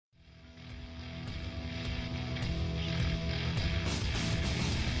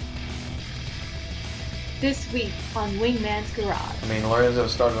This week on Wingman's Garage. I mean, Lorenzo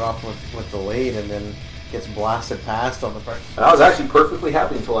started off with the lead and then gets blasted past on the first. And I was actually perfectly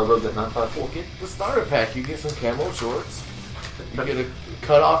happy until I rode that 954. Get the starter pack. You get some camo shorts. You get a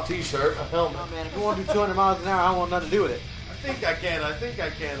cut-off T-shirt, a helmet. Oh, man, if you want to do 200 miles an hour, I want nothing to do with it. I think I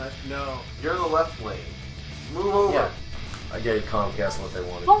can. No. You're in the left lane. Move over. Yeah. I gave Comcast what they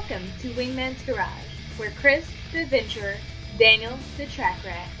wanted. Welcome to Wingman's Garage, where Chris, the adventurer, Daniel, the track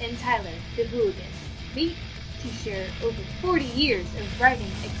rat, and Tyler, the hooligan, meet to share over 40 years of riding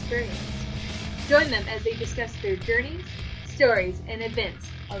experience. Join them as they discuss their journeys, stories, and events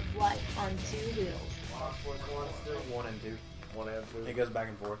of life on two wheels. One and two. One and two. It goes back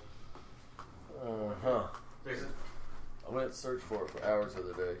and forth. Uh-huh. I went to search for it for hours the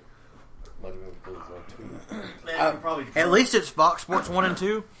other day. Might have been because it's on two. Probably At least it's Fox Sports 1 and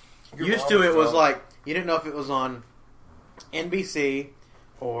 2. Used to it was like, you didn't know if it was on NBC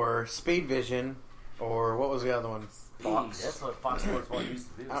or Speed Vision or what was the other one? Fox. That's what Fox Sports 1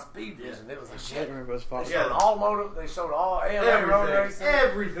 used to do. Speed Vision. It was a I shit. can't remember it was Fox. They showed all motor. They showed all AMA road racing,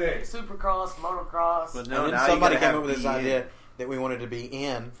 Everything. Supercross, motocross. But And then somebody came up with this idea that we wanted to be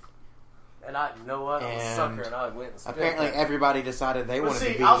in. And I, you know what? I was a sucker, and I went and spent Apparently, that. everybody decided they wanted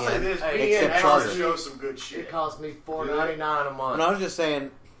to be I'll in, say this: Hey, being except in Charter. also shows some good shit. It cost me $4.99 a month And I was just saying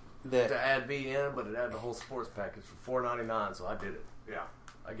to that add BN, but it had the whole sports package for $4.99, so I did it. Yeah.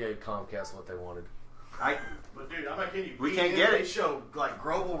 I gave Comcast what they wanted. But dude, I'm not kidding you. We BN, can't get They it. show like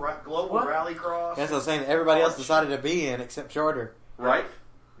global What? rallycross. that's what I was saying. Everybody else decided to be in except Charter. Right?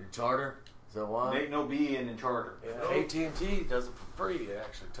 Your charter, is that why? Ain't no B in charter. Yeah, AT&T does it for free,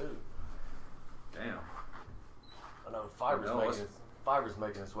 actually, too. Damn. I know Fiber's No, making Fiber's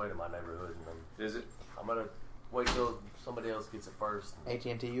making its way to my neighborhood, and Is it? I'm gonna wait till somebody else gets it first.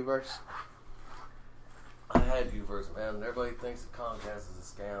 AT&T Uverse. I had Uverse, man, and everybody thinks that Comcast is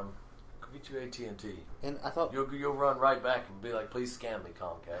a scam. Go get you AT&T. And I thought You'll run right back and be like, please scam me,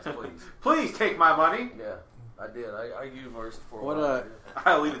 Comcast, please. Please take my money. Yeah, I did. I Uversed for a What, while.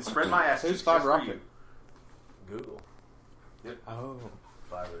 I'll even spread my ass. who's cheeks fiber just for optic? Google Oh,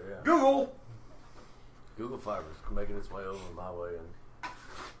 Fiber, yeah. you. Google. Google Fiber's making its way over my way, and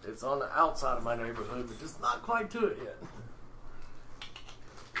it's on the outside of my neighborhood, but just not quite to it yet.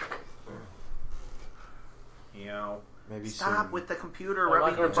 You know. maybe Stop soon. with the computer I'm not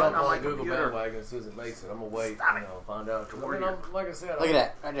rubbing your going to butt jump on my on the Google computer. bandwagon as soon as it makes it. I'm going to wait, Stop it. find out. 'Cause Come I mean, over like I said, Look at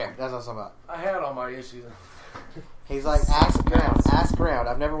that right there. That's what I'm talking about. I had all my issues. He's like ask ground, ask ground.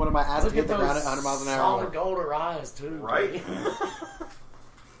 I've never wanted my ass to Look hit at the those ground at 100 miles an hour. solid golden eyes, too. Right?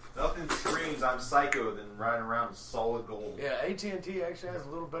 Nothing screams I'm psycho than riding around in solid gold. Yeah, AT&T actually has a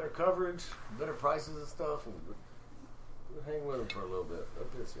little better coverage, better prices and stuff. And we'll hang with them for a little bit. That'll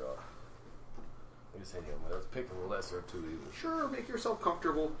piss you off. We just hang in with it. It's picking the lesser of two evils. Sure, make yourself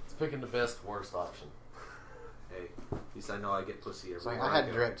comfortable. It's picking the best, worst option. Hey, at least I know I get pussy It's everywhere. like I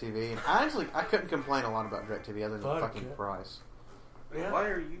had go. DirecTV, and I couldn't complain a lot about DirecTV other than the fucking Okay. price. Yeah. Why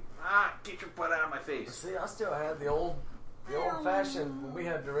are you? Get your butt out of my face. See, I still had the old-fashioned. When we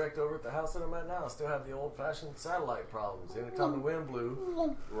had direct over at the house that I'm at now, I still have the old-fashioned satellite problems. Anytime the wind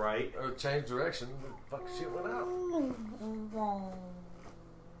blew Right? or changed direction, the fucking shit went out.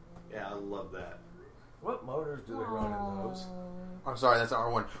 Yeah, I love that. What motors do they run in those? I'm sorry, that's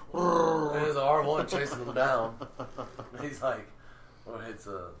R1. There's an R1 chasing them down. He's like, well, it's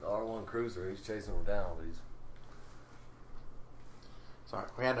a R1 Cruiser. He's chasing them down, but he's. Sorry,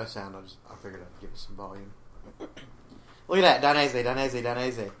 we had no sound. I figured I'd give it some volume. Look at that,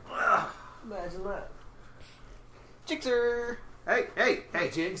 Dainese. Imagine that. Jixer. Hey,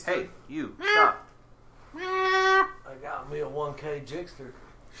 Jigs. hey, you, stop. I got me a 1K Jigster.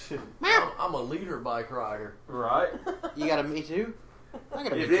 I'm a leader bike rider. Right? You got a me too? I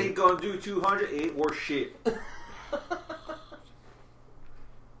got a me If they too. ain't gonna do 200, it ain't worth shit. Fucking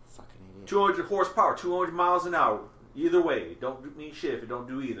idiot. 200 horsepower, 200 miles an hour. Either way, don't mean shit if it don't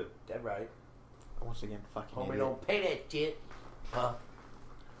do either. That right. Once again, fucking Homie idiot. don't pay that shit. Huh?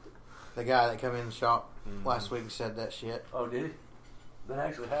 The guy that come in the shop last week said that shit. Oh, did he? That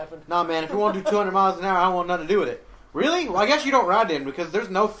actually happened? Nah, man, if you want to do 200 miles an hour, I don't want nothing to do with it. Really? Well, I guess you don't ride them because there's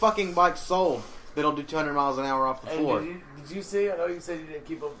no fucking bike sold that'll do 200 miles an hour off the Hey, floor. did you see? I know you said you didn't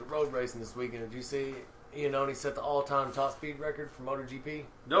keep up with the road racing this weekend. Did you see Ian Oney set the all-time top speed record for MotoGP?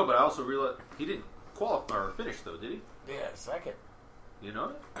 No, but I also realized he didn't qualify or finish though, did he? Yeah, second. You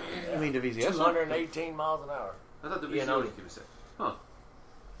know that? You mean WZS? 218 miles an hour. I thought the Ian VCO Oney. was going to say. Huh.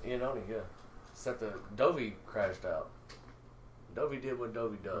 Ian Oney, yeah. Set the Dovey crashed out. Dovey did what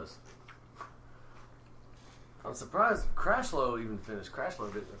Dovey does. I'm surprised Crashlow even finished.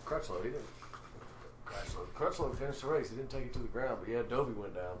 Crutchlow didn't. Crutchlow finished the race. He didn't take it to the ground, but yeah, Dovey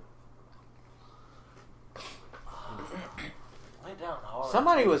went down. Lay down hard.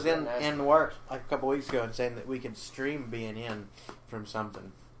 Somebody was in Nasty. work like a couple weeks ago and saying that we could stream BNN from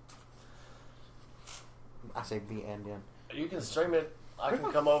something. I say BNN. You can stream it. I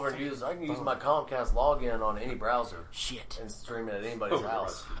can come over and use. I can use my Comcast login on any browser Shit. and stream it at anybody's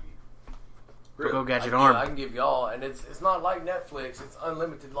house. Go gadget I arm. can give y'all, and it's not like Netflix. It's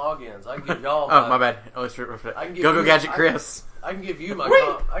unlimited logins. I can give y'all. Oh, my bad. Oh, it's I can give Go you- gadget Chris. I can give you my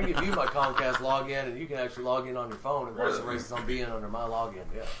I can give you my Comcast login, and you can actually log in on your phone and watch the races on being under my login.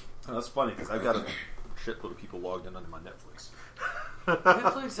 Yeah. Oh, that's funny because I've got a shitload of people logged in under my Netflix.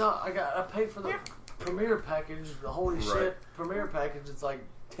 Netflix, I pay for the Premiere package. The holy Right. shit Premiere package. It's like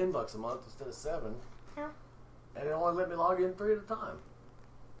 $10 a month instead of $7, and it only let me log in 3 at a time.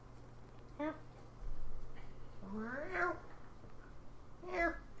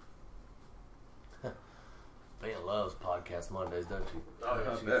 Ben loves Podcast Mondays, don't she? Oh,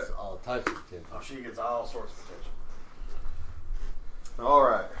 yeah, I She bet. gets all types of attention. Oh, she gets all sorts of attention. All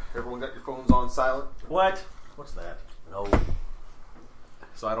right, everyone got your phones on silent, What? What's that? No.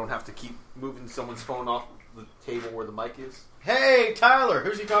 so I don't have to keep moving someone's phone off the table where the mic is. Hey, Tyler.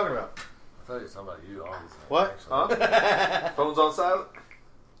 Who's he talking about? I thought you were talking about you, obviously. What? Actually. Huh? Phones on silent.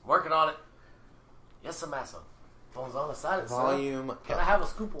 Working on it. Yes, sir, massa. Phone's on the side. Volume. Can I have a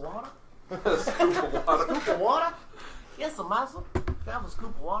scoop of water? Scoop of water. Scoop of water? Yes, sir, massa. Can I have a scoop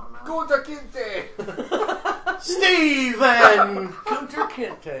of water now? Kunta Kinte. Steven! Kunter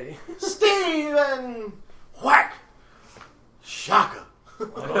Kinte. Steven! Whack! Shaka!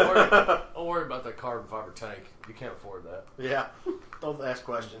 Don't worry about that carbon fiber tank. You can't afford that. Yeah. Don't ask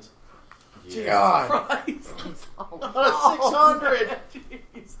questions. God. Christ. On a 600!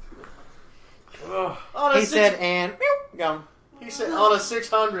 Jeez. On a He said, and gone. He said on a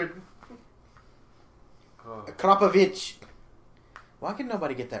 600. Kropovich. Why can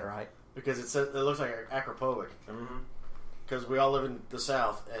nobody get that right? Because it looks like Akrapovic. Mm-hmm. Because we all live in the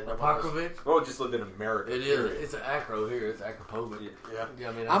South. And nobody knows- Akrapovic? Oh, just lived in America. It is. It's an acro here. It's Akrapovic. Yeah. Yeah,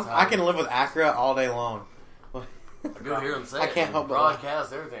 I mean, that's how I can live with Accra all day long. I go hear him say I it. can't help but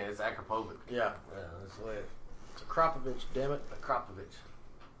broadcast everything. It's Akrapovic. Yeah. Yeah, that's the way it. It's Akrapovic, damn it. Akrapovic.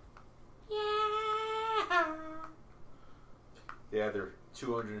 Yeah, they're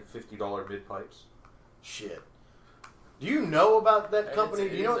 $250 mid pipes. Shit. Do you know about that It's- company?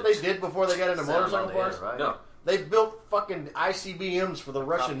 Do you it know is what a they did before they got into Sound motorcycle on the end, parts? right? No, They built fucking ICBMs for the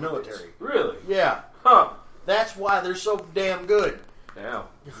Russian Akrapovic. military. really? Yeah. Huh? That's why they're so damn good. Yeah.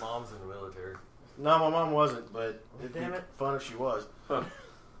 Mom's in the military. No, my mom wasn't, but it'd Damn be it. fun if she was. Huh.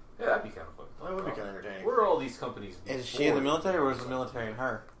 Yeah, that'd be kind of fun. That would be kind of entertaining. Where are all these companies? Is she in the military or is the military in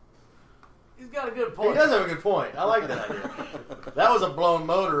her? He's got a good He point. does have a good point. I like that idea. That was a blown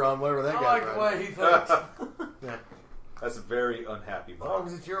motor on whatever that I guy like the way he thinks. Yeah. That's a very unhappy As long mom.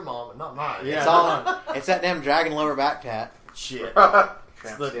 as it's your mom and not mine. Yeah. It's all on. It's that damn dragon lower back tat. Shit. Tramp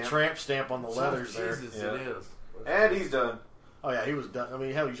It's the stamp. tramp stamp on the leathers there. Jesus, Yeah. it is. And he's done. Oh yeah, he was done. I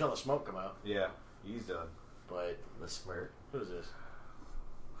mean, hell, you saw the smoke come out. Yeah, he's done. But The smirk. who is this?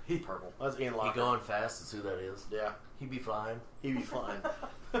 He purple. That's Ian He Locker. going fast is who that is. Yeah, He be flying. he be flying.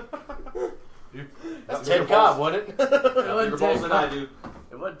 That's Ted Cobb, wasn't it? Got bigger balls than I do.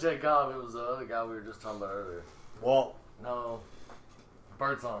 It wasn't Ted Cobb. It was the other guy we were just talking about earlier. Walt. No.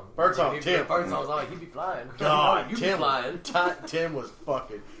 Birdsong. Birdsong, He- Tim. Birdsong's like, he be flying. God, you Tim, be flying. Tim was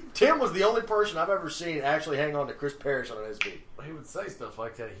fucking. Tim was the only person I've ever seen actually hang on to Chris Parrish on his beat. He would say stuff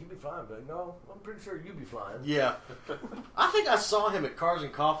like that. He be flying, but no, I'm pretty sure you be flying. Yeah, I think I saw him at Cars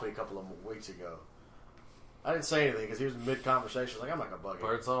and Coffee a couple of weeks ago. I didn't say anything because he was in mid conversation. Like I'm not gonna bug him.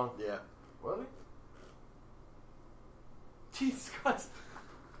 Birdsong? Yeah, Really? Jesus Christ.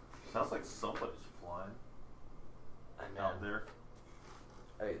 Sounds like somebody's flying out there.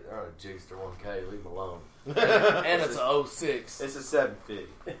 Hey, they're on a Jigster 1K. Leave them alone. And it's a 06. It's a 750.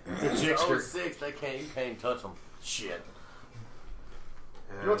 it's a It's jigster. a 06. You can't touch them. Shit.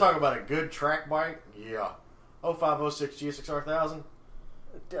 You want to talk about a good track bike? Yeah. 0506 GSXR 1000.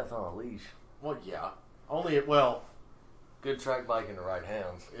 Death on a leash. Well, yeah. Good track bike in the right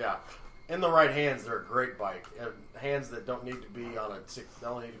hands. Yeah. In the right hands, they're a great bike. Hands that don't need to be on they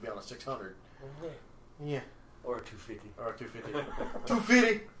only need to be on a 600. Yeah. Or a 250. Or a 250.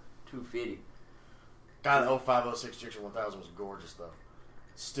 250. 250. God, the 0506 Gixxer 1000 was gorgeous, though.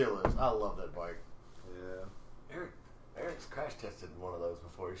 Still is. I love that bike. Yeah. Eric's crash tested one of those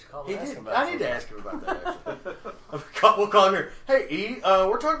before. You should call him He and ask did. him about I need to something. ask him about that, actually. We'll call him here. Hey, E,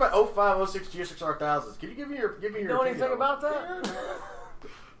 we're talking about 0506 GSXR 1000s. Can you give me your You opinion know anything on it? about that?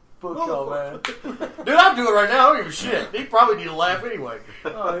 Fuck y'all, man. Dude, I'll do it right now. I don't give a shit. He'd probably need a laugh anyway.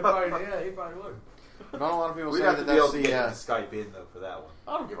 Oh, he probably would. Not a lot of people We'd say have that to be able that's to get him the to Skype in though for that one.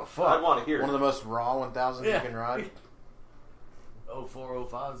 I don't give a I'd fuck. want to hear one of it. the most raw 1000s you can ride. 04,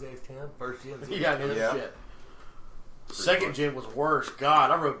 05 ZX10, first gen. Yeah, no Yeah. shit. Second gen was worse.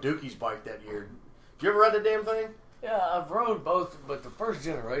 God, I rode Dookie's bike that year. Did you ever ride that damn thing? Yeah, I've rode both, but the first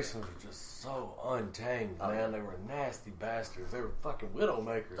generations were just so untamed, Oh, man. yeah. They were nasty bastards. They were fucking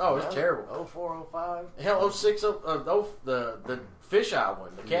widowmakers. Oh, it's man. terrible. 04, 05. Hell, 06, the fisheye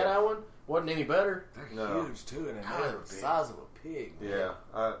one, the cat eye one, wasn't any better. They're No. huge, too, and God, they're they're the big. size of a pig. Yeah,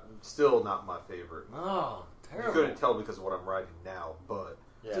 still not my favorite. Oh, You terrible. couldn't tell because of what I'm riding now, but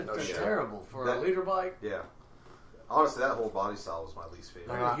Yeah, They're no shit. terrible. For That- a leader bike, yeah. Honestly, that whole body style was my least favorite.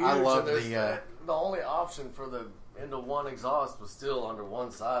 they're I huge, love and there's the, the only option for the into one exhaust was still under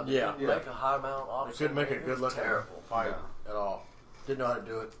one side. They Yeah. couldn't make a high mount I option. couldn't make a It good was looking terrible. bike Yeah. at all. Didn't know how to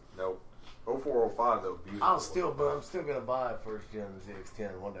do it. Nope. 0405 though, beautiful. I'm still gonna buy a first gen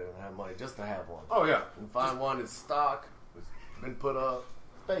ZX10 one day when I have money just to have one. Oh yeah, And find one that's stock, it's been put up,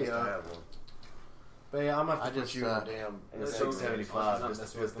 But just to yeah, have one. but yeah, I'm gonna have I to put just, you on damn. And a It's so 675 good.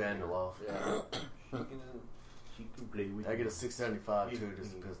 just to piss Daniel off. Yeah, She can play with I get a 675 too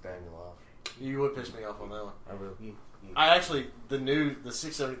just to piss Daniel off. you would piss me off on that one. I will. I actually the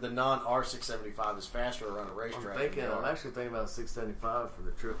 670, the non R675 is faster around a racetrack. I'm actually thinking about a 675 for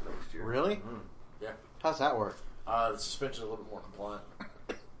the trip next year. Really? Yeah. How's that work? The suspension's a little bit more compliant.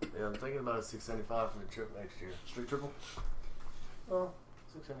 Yeah, I'm thinking about a 675 for the trip next year. Street triple. Well,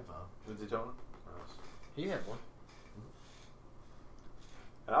 675. The Daytona. He had one.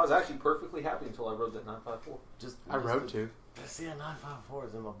 And I was actually perfectly happy until I rode that 954. I rode two. See, a 954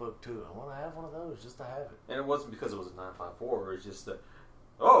 is in my book too. I want to have one of those just to have it. And it wasn't because it was a 954. It was just that,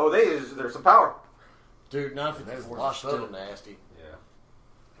 there's some power. Dude, There's 954s are lots of still them. nasty. Yeah.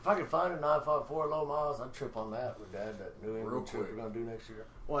 If I can find a 954 low miles, I'd trip on that with Dad. That New England Real trip quick. we're gonna do next year.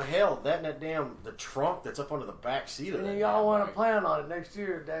 Well, hell, that damn the trunk that's up under the back seat of And that. then y'all damn want to bike. plan on it next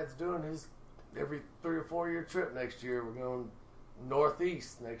year. Dad's doing his every 3 or 4 year trip next year. We're going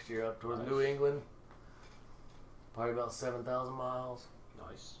northeast next year up towards Nice. New England. Probably about 7,000 miles.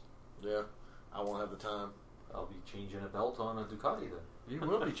 Nice. Yeah, I won't have the time. I'll be changing a belt on a Ducati then. You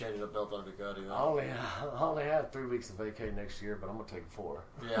will be changing a belt on Ducati. I Though. only have 3 weeks of vacay next year, but I'm gonna take 4.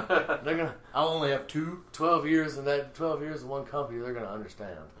 Yeah, They're gonna I'll only have 2. 12 years in one company. They're gonna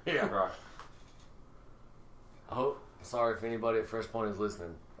understand. Yeah, Right. I hope. Sorry if anybody at Fresh Point is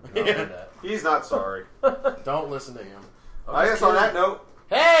listening. I cannot do that. He's not sorry. don't listen to him. I guess on that note,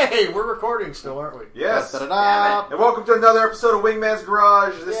 Hey, we're recording still, aren't we? yes. Da-da-da. And welcome to another episode of Wingman's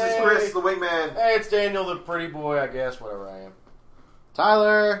Garage. This Yay. is Chris, the Wingman. Hey, it's Daniel, the pretty boy. I guess whatever I am.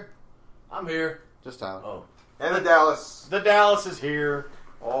 Tyler. I'm here. Just Tyler. Oh, And the Dallas. The Dallas is here,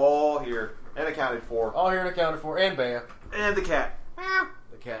 All here. And accounted for. all here and accounted for, and Bea. And the cat.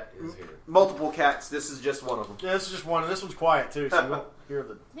 the cat is here. Multiple cats. This is just one of them. Yeah, this is just one. This one's quiet too, so you won't hear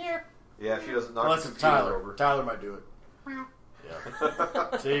the. Yeah, she doesn't knock Unless the it's computer Tyler. over. Tyler might do it.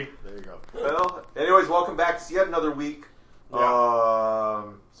 Yeah. See, there you go. Well, anyways, welcome back. It's yet another week.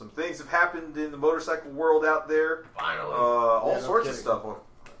 Some things have happened in the motorcycle world out there. Finally. All Yeah, no sorts of kidding. stuff,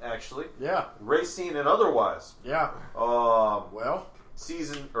 actually. Yeah, Racing and otherwise. yeah. Well,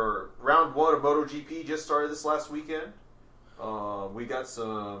 Round 1 of MotoGP just started this last weekend. We got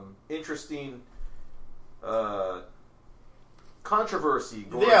some interesting controversy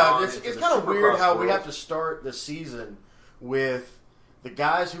going yeah. on. It's into the kind of weird Supercross how we world. have to start the season with the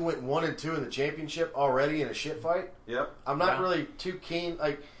guys who went 1 and 2 in the championship already in a shit fight. Yep. I'm not Yeah. really too keen.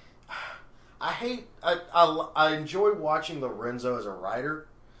 Like, I enjoy watching Lorenzo as a rider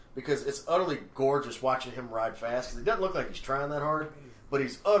because it's utterly gorgeous watching him ride fast. Because he doesn't look like he's trying that hard, but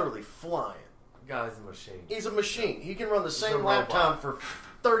he's utterly flying. Guy's a machine. He's a machine. He can run the a same lap time robot. for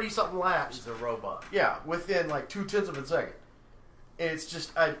 30 something laps. He's a robot. Yeah, within like 0.2 of a second. And it's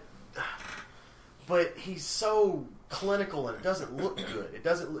just but he's so clinical and it doesn't look good.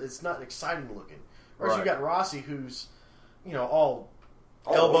 It's not exciting looking. Whereas you Right. got Rossi, who's all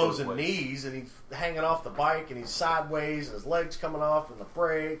All elbows over the and place. knees, and he's hanging off the bike, and he's sideways, and his legs coming off, and the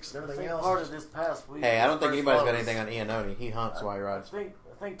brakes and I everything think else. part of this past week. Hey, I don't think first anybody's one got was- anything on Iannone. He hunts while he I rides.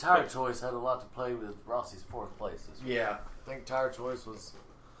 think Tire Choice had a lot to play with Rossi's 4th place this week. Yeah. I think Tire Choice was.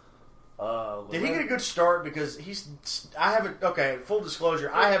 Did he get a good start? Because I haven't. Okay, full disclosure,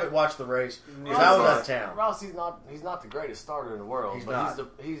 I haven't watched the race because I was out of town. Rossi's not. He's not the greatest starter in the world. He's but not.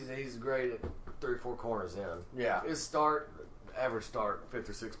 He's great at 3 or 4 corners in. Yeah, His average start, 5th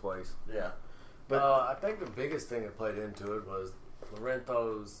or 6th place. yeah. But I think the biggest thing that played into it was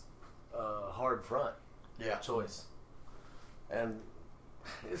Lorenzo's hard front yeah, choice, and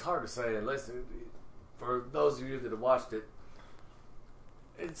it's hard to say unless for those of you that have watched it.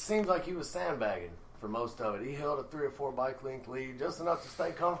 It seems like he was sandbagging for most of it. He held a 3 or 4 bike length lead, just enough to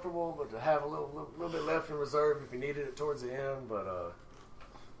stay comfortable, but to have a little bit left in reserve if he needed it towards the end. But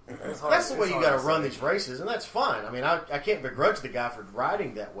that's the way you got to run these races, and that's fine. I mean, I can't begrudge the guy for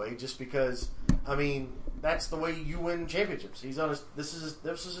riding that way, just because. I mean, that's the way you win championships. He's on his. This is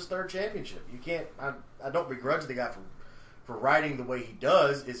his 3rd championship. You can't. I don't begrudge the guy for riding the way he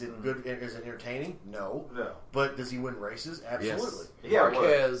does. Is it good? Is it entertaining? No. But does he win races? Absolutely. Yes. Yeah,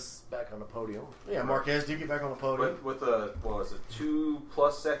 Marquez back on the podium. Yeah, Marquez did get back on the podium with a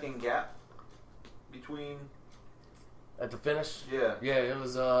 2+ second gap between. At the finish? Yeah. Yeah, it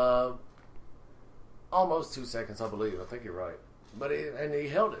was almost 2 seconds, I believe. I think you're right. But he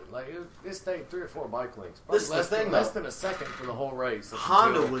held it. Like it stayed 3 or 4 bike lengths. Less than a second for the whole race.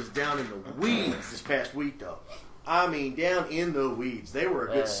 Honda was down in the weeds this past week, though. I mean, down in the weeds. They were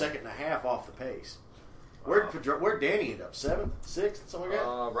a good 1.5 seconds off the pace. Where'd Danny end up? 7th, 6th, something like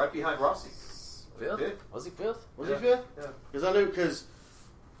that? Right behind Rossi. 5th? Was he 5th? Was he 5th? Yeah. Because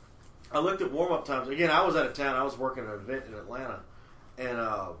I looked at warm-up times. Again, I was out of town. I was working at an event in Atlanta. And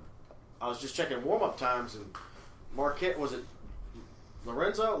I was just checking warm-up times. And Marquette, was it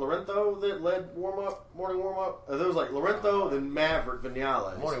Lorenzo that led morning warm-up? There was like Lorenzo, then Maverick,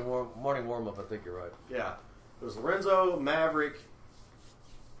 Vinales. Morning warm-up, I think you're right. Yeah. It was Lorenzo, Maverick,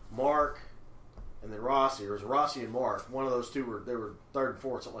 Mark, and then Rossi. Or it was Rossi and Mark. One of those two were 3rd and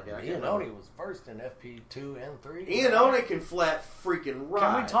 4th, something like that. Iannone was 1st in FP2 and 3. Iannone can flat freaking ride.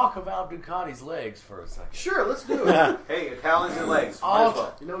 Can we talk about Ducati's legs for a second? Sure, let's do it. Hey, Italians and legs.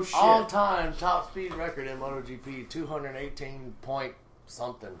 No shit. All-time top speed record in MotoGP, 218 point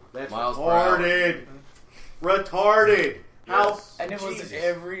something That's miles retarded. Retarded. Yes. And it was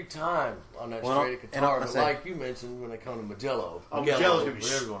every time on that straight at Qatar. But like you mentioned, when they come to Mugello. Mugello's going to be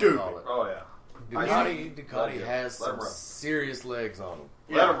stupid. Oh, yeah. Ducati has some serious legs on them.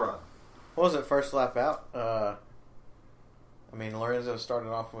 Let him run. What was it, first lap out? I mean, Lorenzo started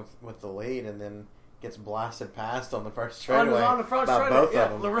off with the lead and then gets blasted past on the first straightaway. On the front by straightaway, both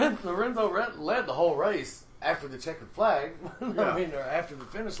of them. Lorenzo led the whole race after the checkered flag. Yeah. I mean, or after the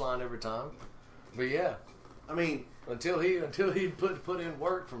finish line every time. But yeah, I mean, until he put in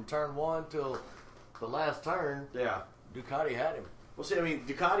work from turn 1 till the last turn. Yeah. Ducati had him. Well, see, I mean,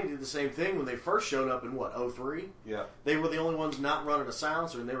 Ducati did the same thing when they first showed up in, 03? Yeah. They were the only ones not running a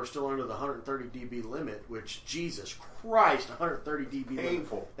silencer, and they were still under the 130 dB limit, which, Jesus Christ, 130 dB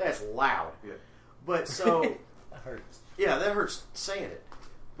Painful. limit. That's loud. Yeah. But so... That hurts. Yeah, that hurts saying it.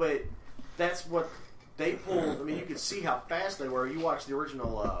 But that's what they pulled. I mean, you could see how fast they were. You watch the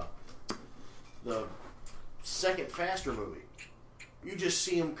original, the second Faster movie. You just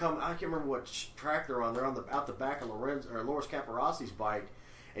see them come. I can't remember what track they're on. They're on out the back of Loris Capirassi's bike,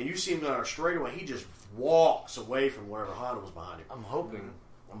 and you see him going on a straightaway. He just walks away from whatever Honda was behind him. I'm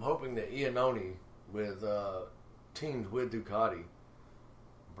hoping that Iannone with teamed with Ducati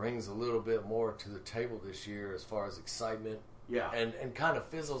brings a little bit more to the table this year as far as excitement. Yeah. And kind of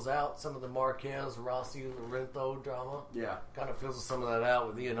fizzles out some of the Marquez, Rossi, Lorenzo drama. Yeah. Kind of fizzles some of that out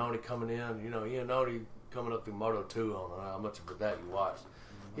with Iannone coming in. You know, Iannone coming up through Moto 2 on how much of that you watched.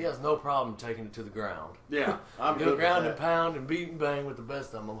 He has no problem taking it to the ground. Yeah. I'm He'll good ground with and that. pound and beat and bang with the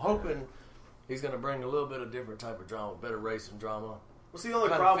best of them. I'm hoping he's going to bring a little bit of different type of drama, better racing drama. Well, see, the only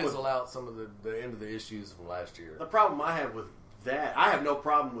Kind of problem with fizzle out some of the end of the issues from last year. the problem I have with that, I have no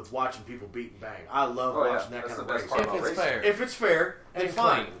problem with watching people beat and bang. I love watching that That's kind of the best race. part If about it's racing. fair. If it's fair, then And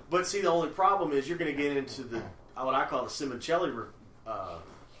fine. clean. But see, the only problem is you're going to get into the what I call the Simoncelli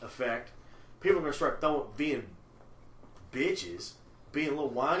effect. People are going to start being bitches, being little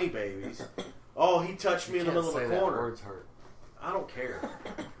whiny babies. Oh, he touched me in the middle of the corner. Words hurt. I don't care.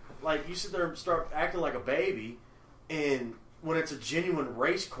 Like, you sit there and start acting like a baby, and when it's a genuine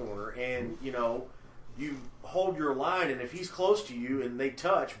race corner, and you hold your line, and if he's close to you and they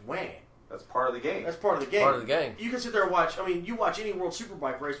touch, wham. That's part of the game. That's part of the game. Part of the game. You can sit there and watch. I mean, you watch any World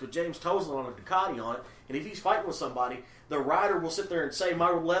Superbike race with James Toslin on a Ducati on it, and if he's fighting with somebody, the rider will sit there and say, "My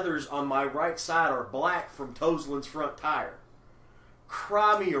leathers on my right side are black from Toslin's front tire."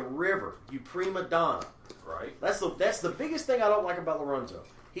 Cry me a river, you prima donna. Right. That's the biggest thing I don't like about Lorenzo.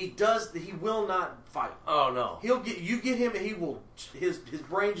 He will not fight. Oh no. He'll get him, and he will. His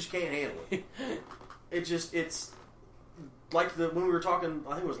brain just can't handle it. It's like when we were talking.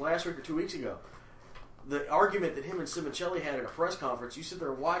 I think it was last week or 2 weeks ago. The argument that him and Simoncelli had at a press conference. You sit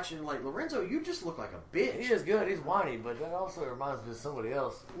there watching, like, Lorenzo, you just look like a bitch. He is good. He's whiny, but that also reminds me of somebody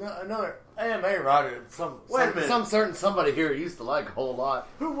else. Another AMA rider. Wait a minute. Some certain somebody here used to like a whole lot.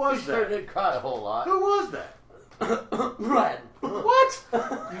 Who was He sure that? did cry a whole lot. Who was that? Right. What?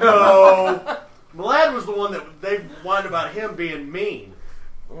 No. Mlad was the one that they whined about him being mean.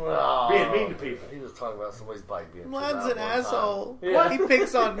 Oh, Being mean to people. He was talking about somebody's bike being. Vlad's turned an out one asshole. Yeah. He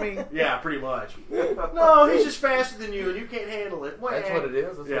picks on me. Yeah, pretty much. No, he's just faster than you, and you can't handle it. time. That's what it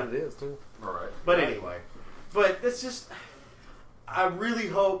is. That's Yeah. what it is too. All right. But anyway, but that's just. I really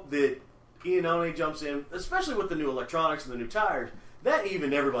hope that Iannone jumps in, especially with the new electronics and the new tires. That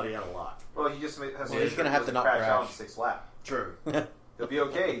evened everybody out a lot. Well, he just has to Well, make he's sure gonna he have to doesn't not crash out crash. on 6th lap. True. He'll be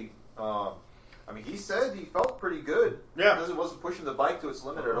okay. I mean, he said he felt pretty good. Yeah. Because it wasn't pushing the bike to its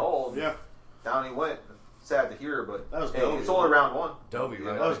limit at all. Yeah, Down he went. Sad to hear, but That was hey, dope. it's only round 1. Dobie, Iannone.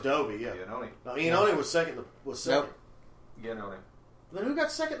 right? that was Dobie. Yeah. Iannone. No, Iannone was second. Nope. Iannone. Then who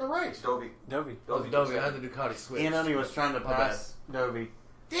got second in the race? Dobie. Dovey. Dobie, I had the Ducati switch. Iannone was trying to My pass Dovey.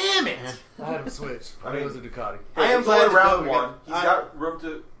 Damn it! I had him switch. I mean- it was a Ducati. I am it's glad only that round Dobie 1. got- He's I- got room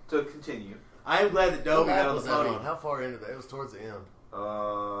to continue. I am glad that Dobie What got lap on the was that on? podium. How far into that? It was towards the end.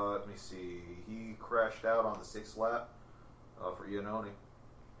 Let me see. He crashed out on the 6th lap for Iannone.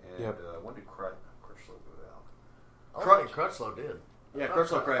 And Yep. when did Crutchlow go down? I think Crutchlow did. Yeah,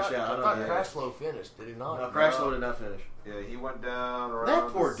 Crutchlow crashed out. I I know thought that. Crutchlow finished. Did he not? No, Crutchlow did not finish. Yeah, he went down around That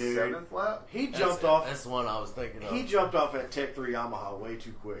poor the dude. 7th lap. He That's jumped it. off. That's the one I was thinking of. He jumped off at Tech 3 Yamaha way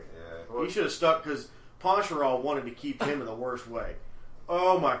too quick. Yeah. Well, He should have stuck because Poncharal wanted to keep him in the worst way.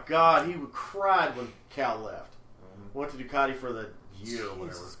 Oh my God, he cried when Cal left. Went to Ducati for the year or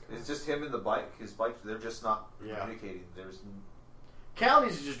whatever. it's just him and the bike. His bike, they're just not Yeah. communicating. There's Cal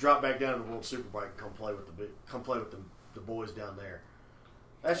needs to just drop back down to the World Superbike and come play with the boys down there.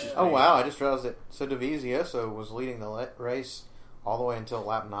 That's just Oh me. wow! I just realized that. So Dovizioso was leading the race all the way until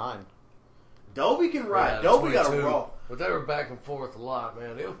lap 9. Dobie can ride. Yeah, Dobie got a 22. raw. But they were back and forth a lot,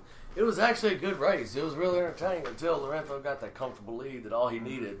 man. It was actually a good race. It was really entertaining until Lorenzo got that comfortable lead that all he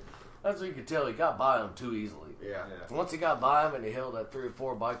needed. That's what you could tell. He got by him too easily. Yeah. Once he got by him and he held that 3 or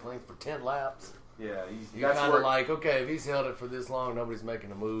 4 bike lengths for 10 laps, yeah. you're That's kind where of like, okay, if he's held it for this long, nobody's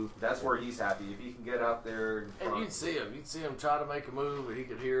making a move. that's where he's happy if he can get out there in And front. you'd see him. You'd see him try to make a move, and he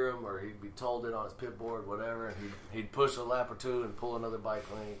could hear him, or he'd be told it on his pit board, whatever, and he'd push a lap or two and pull another bike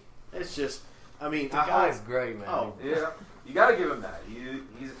lane. It's just, I mean, The guy's great, man. Oh, Yeah, you got to give him that.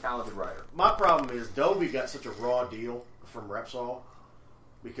 He's a talented rider. my problem is Dobie got such a raw deal from Repsol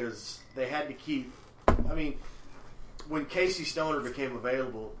because they had to keep. I mean, when Casey Stoner became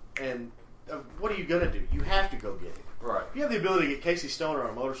available, and what are you going to do? You have to go get him. Right. If you have the ability to get Casey Stoner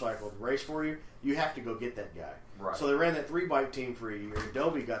on a motorcycle to race for you, you have to go get that guy. Right. So they ran that 3-bike team for a year.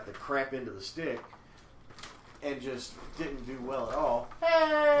 Dobie got the crap into the stick and just didn't do well at all.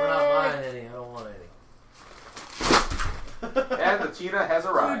 We're not buying any. I don't want any. And the Tina has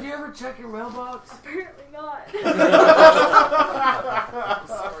Dude, arrived. do you ever check your mailbox? Apparently not.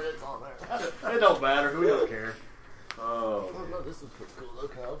 Sorry, it's on there. It don't matter. We don't care. Oh, Oh, no, this is pretty cool.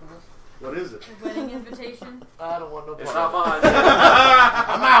 Look, can I open this? What is it? Wedding invitation. I don't want no it's part not of it. mine.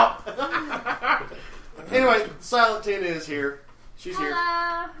 I'm out. Anyway, Silent Tina is here. She's here.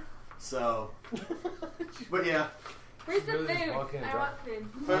 Hello. So, but yeah, Where's the Really just food? walk in and I drop want food.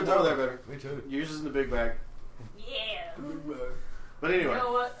 food's over there, better. Me too. Yours is in the big bag. Yeah. But anyway, You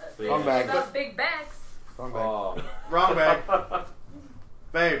know what? They Wrong say bag. about big bags. Wrong bag. Oh, wrong bag,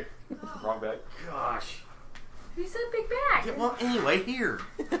 babe. wrong bag. Gosh. Who said big bag? Yeah, well, anyway, here.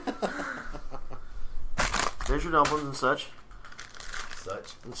 There's your dumplings and such.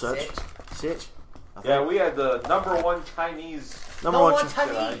 Such. And such. Sitch. Yeah, we had the number 1 Chinese. Number No one. one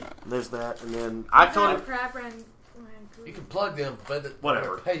Chinese. There's that, and then I told him. Crab and You can plug them, but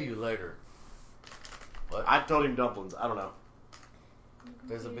Whatever. they'll pay you later. What? I told him dumplings. I don't know.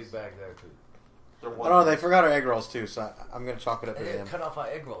 There's a big bag there too. They're Oh no, they forgot our egg rolls too, so I'm going to chalk it up to They them. didn't cut off our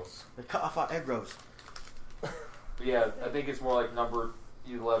egg rolls. They cut off our egg rolls. Yeah, I think it's more like number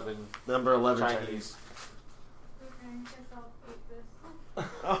 11 Number 11 Chinese. Okay, guess I'll eat this.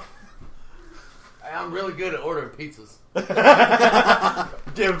 Oh. I'm really good at ordering pizzas.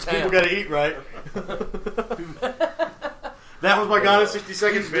 Damn, people got to eat right. That was my God in 60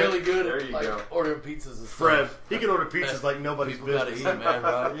 seconds. He's really good There at you like, go. ordering pizzas and Fred, stuff. he can order pizzas like nobody's People gotta business. eat, man,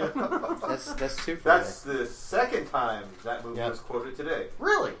 right? That's 2 for That's the second time that movie Yep. was quoted today.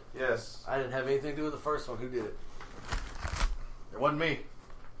 Really? Yes. I didn't have anything to do with the first one. Who did it? It wasn't me.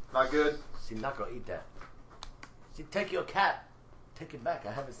 Not good. She's not gonna eat that. She take your cat. Take it back.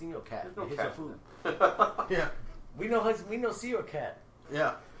 I haven't seen your cat. There's no Here's cat. your food. Yeah. We know see your cat.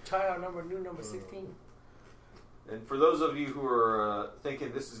 Yeah. Try our new number 16. And for those of you who are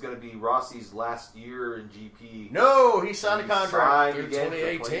thinking this is going to be Rossi's last year in GP, No, he signed a he contract signed through again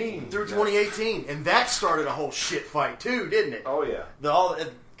for 2018. through Yes. 2018, and that started a whole shit fight too, didn't it? Oh yeah.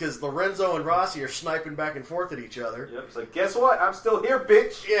 Because Lorenzo and Rossi are sniping back and forth at each other. Yep. It's like, guess what? I'm still here,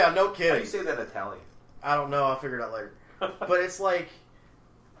 bitch. Yeah, no How do kidding. you say that in Italian? I don't know. I'll figure it out later. But it's like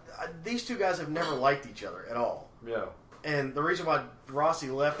these two guys have never liked each other at all. Yeah. And the reason why Rossi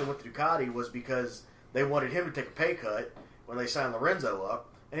left and went to Ducati was because they wanted him to take a pay cut when they signed Lorenzo up.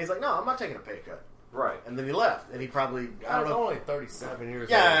 And he's like, no, I'm not taking a pay cut. Right. And then he left. And he probably, I don't He's know. only 37 years old.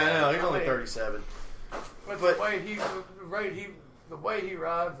 Yeah, I know. He's I only mean, 37. But But- the way he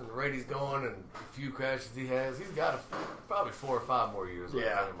rides and the rate he's going and the few crashes he has, he's got probably 4 or 5 more years left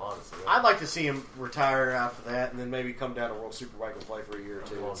Yeah. in him, honestly. I'd like to see him retire after that and then maybe come down to World Superbike and play for a year or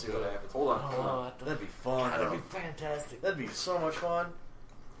two and see what happens. Hold on. I Hold don't on. know. That'd be fun. That'd though. be fantastic. That'd be so much fun.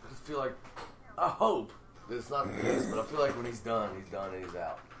 I just feel like, I hope that it's not the case, but I feel like when he's done and he's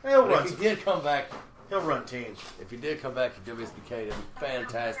out. He'll But run. if he did come back, He'll run teams. if he did come back to WSBK, that'd be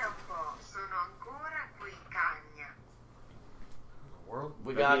fantastic. Sono ancora qui, cagna. World?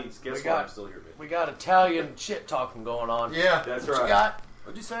 We That got- means, guess we what? got- I'm still here, bitch. We got Italian shit talking going on. Yeah. That's What right. you got?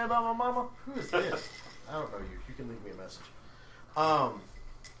 What'd you say about my mama? Who is this? I don't know you. You can leave me a message.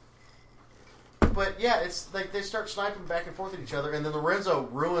 But yeah, it's like they start sniping back and forth at each other, and then Lorenzo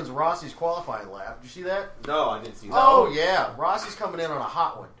ruins Rossi's qualifying lap. Did you see that? No, I didn't see that. Oh yeah, Rossi's coming in on a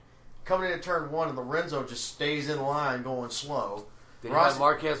hot one, coming in at turn 1, and Lorenzo just stays in line going slow. Did you Rossi- have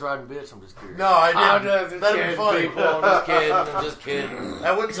Marquez riding bitch? I'm just curious. No, I I'm didn't. just That'd be kidding, funny. people. I'm just kidding. I'm just kidding.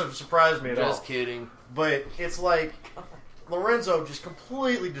 That wouldn't surprise me at all. Just kidding. But it's like Lorenzo just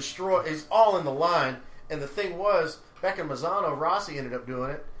completely destroyed. Is all in the line, and the thing was back in Mazzano, Rossi ended up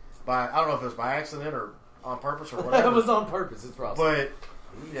doing it by I don't know if it was by accident or on purpose or whatever. That was on purpose. It's Rossi. But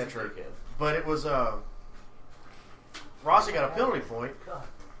He's yeah, a true. dickhead. But it was Rossi got a penalty point.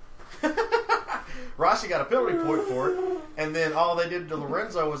 Rossi got a penalty point for it, and then all they did to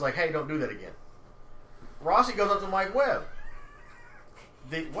Lorenzo was like, "Hey, don't do that again." Rossi goes up to Mike Webb.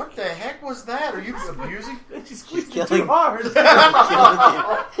 What the heck was that? Are you abusing? She squeezed it killing- too hard.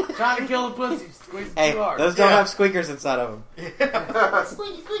 Trying to kill the pussy. Squeezed it Hey, too hard. those don't Yeah. have squeakers inside of them.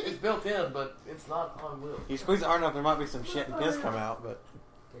 It's built in, but it's not on wheels. You squeeze it hard enough, there might be some shit and piss come out, but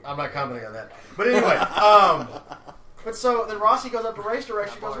I'm not commenting on that. But anyway, but so then Rossi goes up to race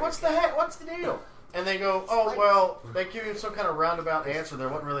direction. Goes, "What's the heck? What's the deal?" And they go, "Oh well, they give you some kind of roundabout answer. There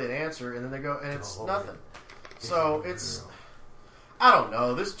wasn't really an answer." And then they go, and it's nothing. So it's, I don't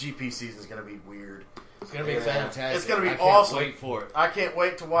know. This GP season is going to be weird. It's gonna be fantastic. It's gonna be I can't awesome. Wait for it. I can't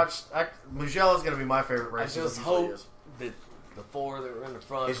wait to watch. Mugello is going to be my favorite I race. just hope that the 4 that were in the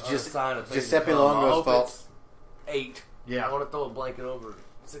front It's are just a sign of things Giuseppe to come. I Longo's hope fault. it's 8. Yeah. I want to throw a blanket over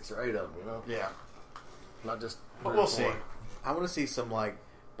 6 or 8 of them. You know, Yeah, not just. but 3 we'll or 4. see. I want to see some like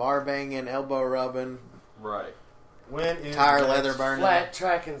bar banging, elbow rubbing, Right. When is tire the leather next- burning, Flat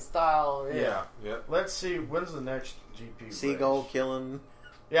tracking style. Yeah. Yep. Let's see. When's the next GP? seagull race? killing.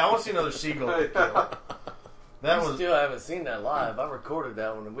 Yeah, I want to see another seagull. get killed. That I was. still haven't seen that live. I recorded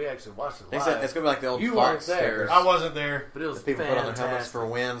that one and we actually watched it They live. said it's gonna be like the old You Fox weren't there. stickers. I wasn't there. but it was The people put on their helmets fantastic. for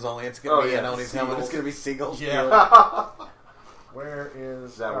wins. Only it's gonna Oh, be yeah, an Oni's helmet. It's seagulls. gonna be seagulls. Yeah. Where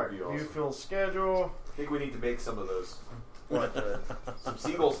is That would alright, be awesome. Viewfield schedule? I think we need to make some of those. What? Some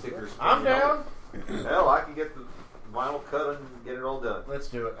seagull stickers. I'm down. Hell, I can get the vinyl cut and get it all done. Let's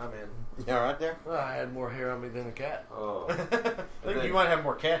do it. I'm in. Yeah, right there. Well, I had more hair on me than a cat. Oh. I think you might have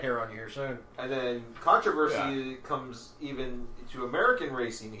more cat hair on you here soon. And then controversy comes even to American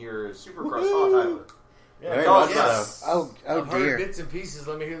racing here as Supercross Hot Tyler. Yeah, Very Oh, much yes. so. Oh I've heard dear. bits and pieces.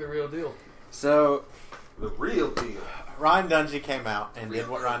 Let me hear the real deal. So The real deal. Ryan Dungey came out and did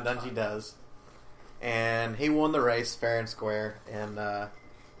what Ryan Dungey does, and he won the race fair and square in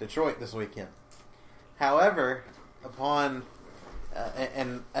Detroit this weekend. However, upon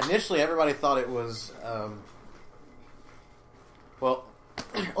and initially everybody thought it was well,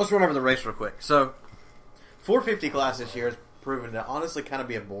 let's remember the race real quick. So, 450 class this year has proven to honestly kind of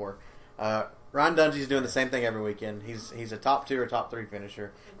be a bore. Ryan Dungey's doing the same thing every weekend. He's a top 2 or top 3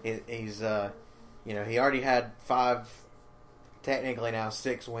 finisher. He's he already had 5, technically now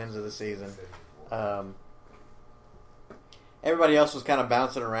 6 wins of the season. Everybody else was kind of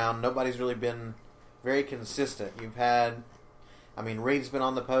bouncing around. Nobody's really been very consistent. You've had, Reed's been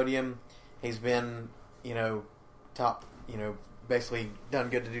on the podium. He's been, top, basically done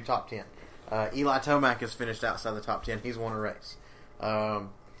good to do top 10. Eli Tomac has finished outside the top 10. He's won a race.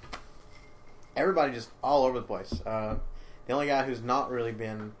 Everybody just all over the place. The only guy who's not really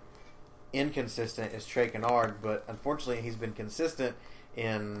been inconsistent is Trey Kennard, but unfortunately he's been consistent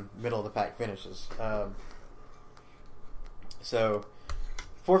in middle of the pack finishes. So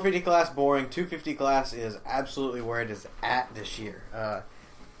 450 class boring, 250 class is absolutely where it is at this year.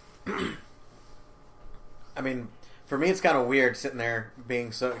 For me it's kind of weird sitting there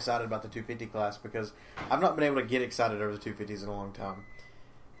being so excited about the 250 class because I've not been able to get excited over the 250s in a long time.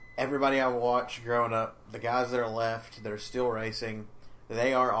 Everybody I watched growing up, the guys that are left that are still racing,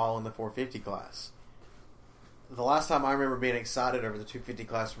 they are all in the 450 class. The last time I remember being excited over the 250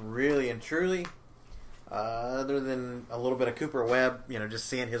 class, really and truly, other than a little bit of Cooper Webb, just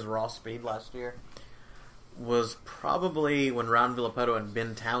seeing his raw speed last year, was probably when Ryan Villapoto and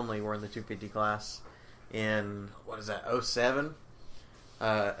Ben Townley were in the 250 class in, 07?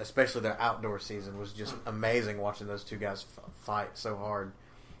 Especially their outdoor season was just amazing watching those two guys fight so hard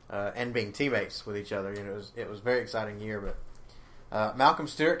and being teammates with each other. It was a very exciting year. But Malcolm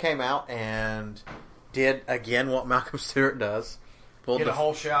Stewart came out and did again what Malcolm Stewart does. Get a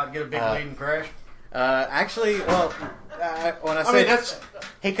whole shot, get a big lead and crash. Actually, when I say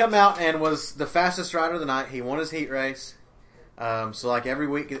he come out and was the fastest rider of the night. He won his heat race. So like every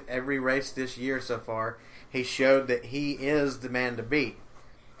week, every race this year so far, he showed that he is the man to beat.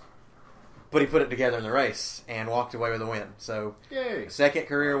 But he put it together in the race and walked away with a win. So, Yay. Second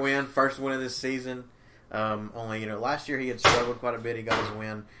career win, first win of this season. Only, last year he had struggled quite a bit. He got his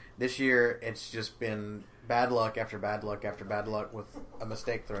win. This year, it's just been bad luck after bad luck after bad luck with a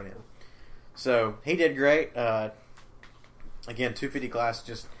mistake thrown in. So, he did great. Again, 250 class,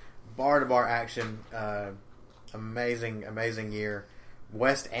 just bar-to-bar action. Amazing, amazing year.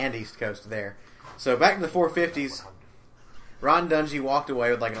 West and East Coast there. So, back to the 450s. Ron Dungey walked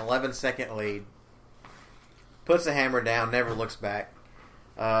away with like an 11-second lead. Puts the hammer down, never looks back.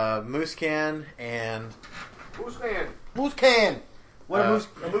 Moose Can and... Moose can. What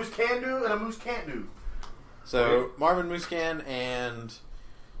a moose can do and a moose can't do. So, Marvin Muscan and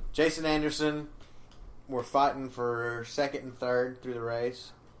Jason Anderson were fighting for second and third through the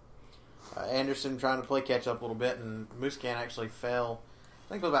race. Anderson trying to play catch up a little bit, and Muscan actually fell.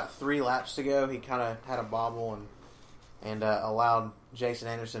 I think with about 3 laps to go, he kind of had a bobble and allowed Jason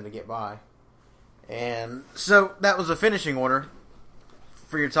Anderson to get by. And so that was the finishing order.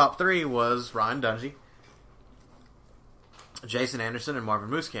 For your top 3 was Ryan Dungey, Jason Anderson, and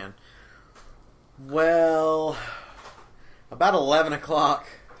Marvin Muscan. Well, about 11 o'clock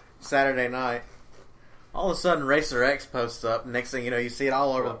Saturday night, all of a sudden Racer X posts up. Next thing you know, you see it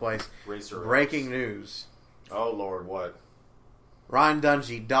all over the place. Breaking news. Oh, Lord, what? Ryan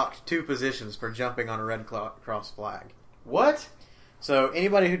Dungey docked 2 positions for jumping on a Red Cross flag. What? So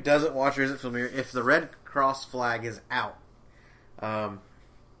anybody who doesn't watch or isn't familiar, if the Red Cross flag is out,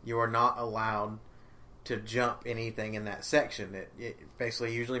 you are not allowed to jump anything in that section. It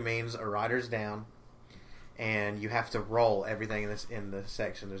basically usually means a rider's down, and you have to roll everything in the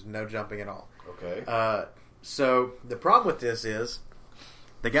section. There's no jumping at all. Okay. So the problem with this is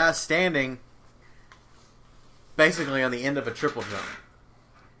the guy's standing basically on the end of a triple jump.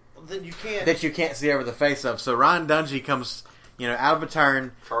 Then you can't. That you can't see over the face of. So Ryan Dungey comes, out of a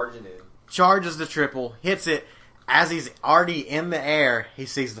turn, Charging in. charges the triple, hits it. As he's already in the air, he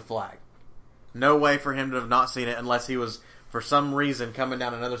sees the flag. No way for him to have not seen it unless he was, for some reason, coming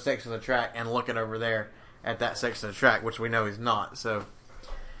down another section of the track and looking over there at that section of the track, which we know he's not. So,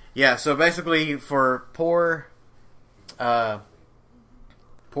 yeah. So basically, for poor luck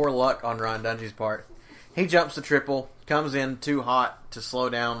on Ryan Dungey's part, he jumps the triple, comes in too hot to slow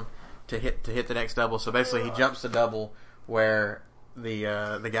down to hit the next double. So basically, he jumps the double where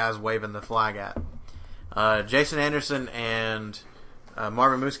the guy's waving the flag at. Jason Anderson and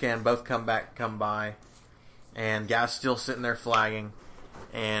Marvin Muscan both come by, and guys still sitting there flagging,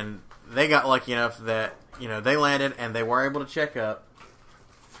 and they got lucky enough that they landed and they were able to check up.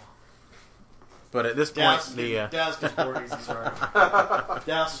 But at this point, Dallas gets bored easy, sorry.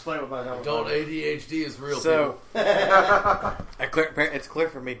 Dallas is playing with my helmet. Adult ADHD is real. So it's clear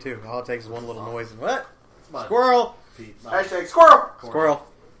for me too. All it takes is one little noise and what? Squirrel. Hashtag squirrel. Squirrel.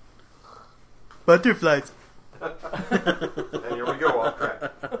 Butterflies. And here we go, off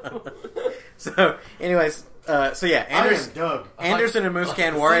track. So, anyways, Doug. Anderson and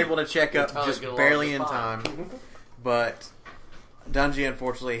Muscan were able to check up Tyler just get along barely just in fine. time, but Dungey,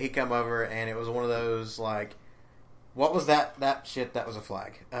 unfortunately, he come over and it was one of those like, what was that shit? That was a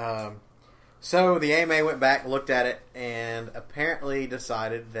flag. So the AMA went back, looked at it, and apparently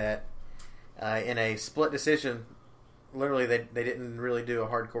decided that in a split decision. Literally, they didn't really do a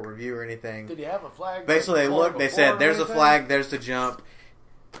hardcore review or anything. Did he have a flag? Basically, they looked. They said, "There's a flag. There's the jump.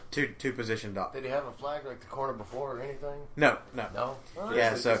 Two position dock." Did he have a flag like the corner before or anything? No. No. Yeah.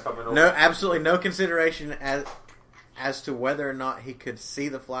 Just So coming over. no, absolutely no consideration as to whether or not he could see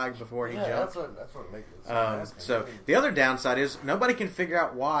the flag before he jumped. That's what makes it. So the other downside is nobody can figure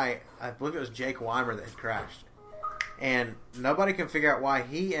out why. I believe it was Jake Weimer that had crashed, and nobody can figure out why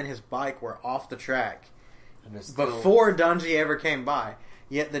he and his bike were off the track before Dungey ever came by.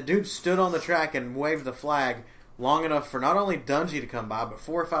 Yet the dude stood on the track and waved the flag long enough for not only Dungey to come by, but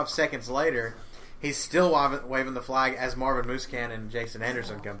 4 or 5 seconds later, he's still waving the flag as Marvin Musquin and Jason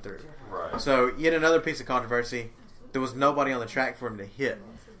Anderson come through. Right. So yet another piece of controversy. There was nobody on the track for him to hit.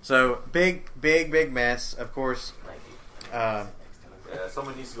 So big mess. Of course. Yeah,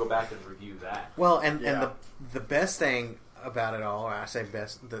 someone needs to go back and review that. Well, and the best thing about it all, or I say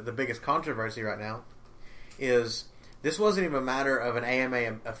best, the biggest controversy right now is this wasn't even a matter of an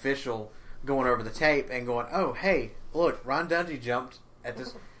AMA official going over the tape and going, "Oh, hey, look, Ron Dungey jumped at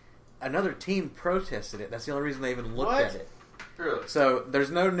this." Another team protested it. That's the only reason they even looked at it. Really? So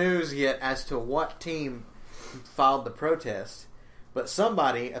there's no news yet as to what team filed the protest, but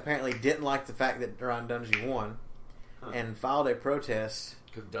somebody apparently didn't like the fact that Ron Dungey won and filed a protest.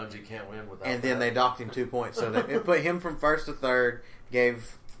 Because Dungey can't win without And then they docked him 2 points. So it put him from first to third,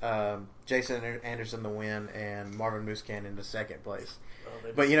 gave Jason Anderson the win, and Marvin Musquin into second place.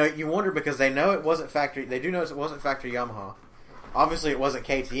 But you wonder because they know it wasn't factory. They do know it wasn't factory Yamaha. Obviously, it wasn't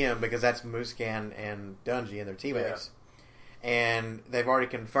KTM because that's Musquin and Dungey and their teammates. Yeah. And they've already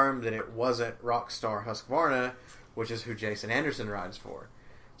confirmed that it wasn't Rockstar Husqvarna, which is who Jason Anderson rides for.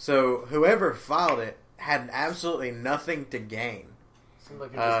 So whoever filed it had absolutely nothing to gain. Seems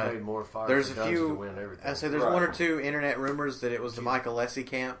like it just made more fire. There's for a Dungey few. to win everything. I say there's one or two internet rumors that it was the Michael Lessie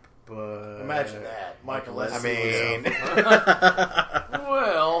camp, but Imagine that, Michael Lessie. I mean,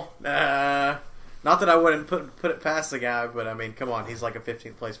 well, not that I wouldn't put it past the guy, but I mean, come on, he's like a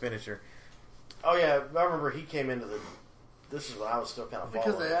 15th place finisher. Oh yeah, I remember he came into the. This is when I was still kind of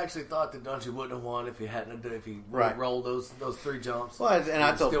because following. they actually thought that Dungey wouldn't have won if he Right. rolled those 3 jumps. Well, and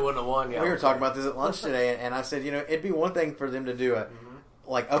I told still wouldn't have won. Yeah, we were talking about this at lunch today, and I said, it'd be one thing for them to do it,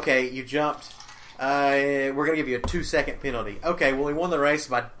 like, okay, you jumped, we're going to give you a 2-second penalty. Okay, well, he won the race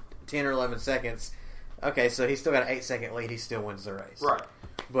by 10 or 11 seconds. Okay, so he's still got an 8-second lead. He still wins the race. Right.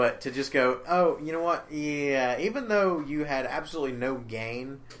 But to just go, oh, you know what? Yeah, even though you had absolutely no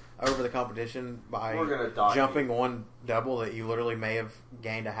gain over the competition by jumping one double that you literally may have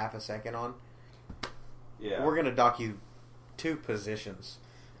gained a half a second on, we're going to dock you 2 positions.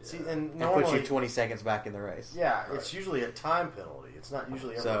 See, and put you 20 seconds back in the race. Yeah, it's usually a time penalty. It's not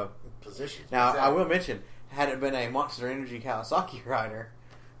usually a position. Now, I will mention, had it been a Monster Energy Kawasaki rider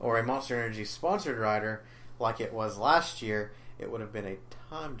or a Monster Energy sponsored rider like it was last year, it would have been a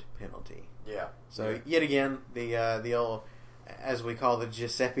timed penalty. Yeah. So yet again, the old, as we call the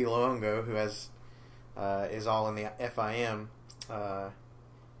Giuseppe Luongo, who has is all in the FIM.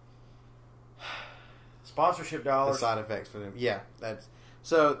 Sponsorship dollars. The side effects for them. Yeah, that's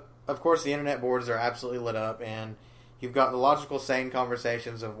so. Of course, the internet boards are absolutely lit up, and you've got the logical, sane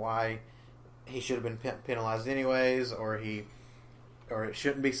conversations of why he should have been penalized anyways, or it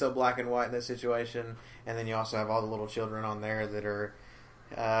shouldn't be so black and white in this situation. And then you also have all the little children on there that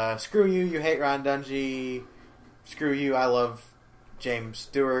are, screw you, you hate Ryan Dungey. Screw you, I love James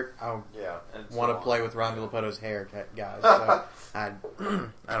Stewart. I want to play with Ron Villapoto hair, guys. So I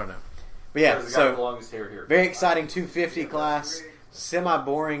don't know. But yeah, so the longest hair here. Very exciting 250 class,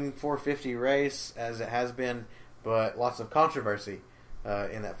 semi-boring 450 race as it has been, but lots of controversy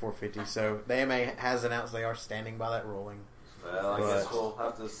in that 450. So the AMA has announced they are standing by that ruling. Well, I guess we'll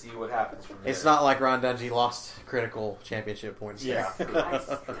have to see what happens from there. It's not like Ron Dungey lost critical championship points. Yeah.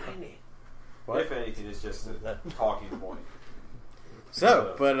 What? If anything, it's just a talking point.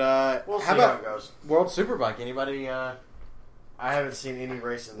 So, but we'll see how about how it goes. World Superbike? Anybody? I haven't seen any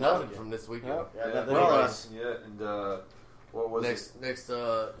racing. Nothing from this weekend. No. Yeah, Yeah, nothing well, race. and what was Next,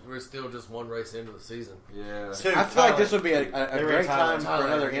 we're still just one race into the season. it? Yeah. Two. I feel like this would be a They were great in time Thailand. for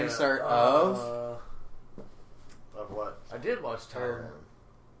another Yeah. insert of. Of what? I did watch Thailand.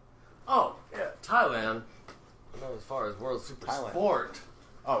 Oh, yeah, Thailand. No, as far as World Super Thailand. Sport,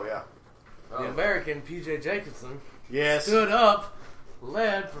 Oh yeah. the American PJ Jacobsen Yes. stood up,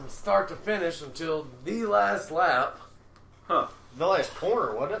 led from start to finish until the last lap. Huh. The last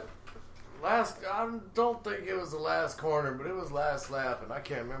corner, wasn't it? I don't think it was the last corner, but it was last lap, and I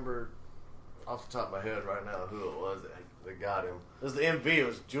can't remember off the top of my head right now who it was that got him. It was the MV. It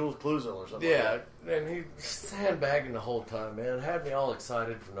was Jules Cluzel or something. Yeah, and he sandbagging the whole time, man. Had me all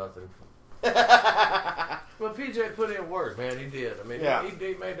excited for nothing. But PJ put in work, man. He did. I mean, Yeah.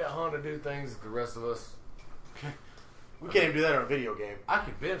 he made that Honda do things that the rest of us. We can't even do that on a video game. I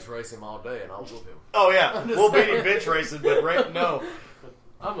could bench race him all day, and I'll whoop him. Oh yeah, I'm just we'll beat saying. him bench racing, but no.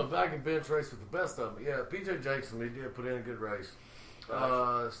 I can bench race with the best of them. Yeah, PJ Jackson, he did put in a good race.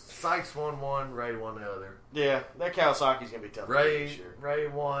 Sykes won one, Ray won the other. Yeah, that Kawasaki's gonna be tough. this year. Ray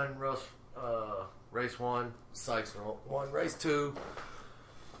won, race one, Sykes won race two,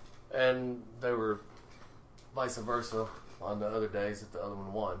 and they were vice versa on the other days that the other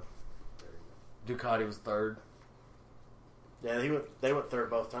one won. Ducati was third. Yeah, they went third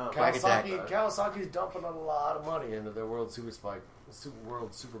both times. Back attack. Kawasaki's dumping a lot of money into their World Superbike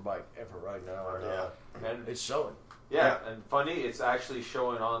effort right now. And it's showing. Yeah, and funny, it's actually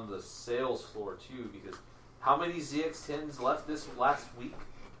showing on the sales floor too. Because how many ZX10s left this last week?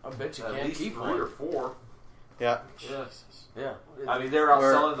 I bet you At can't least keep 3 one. or 4. Yeah. Yeah. I mean, they're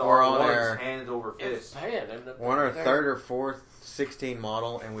outselling the we're on R1s our- hand over It's fist. paying. We're on our third or fourth 16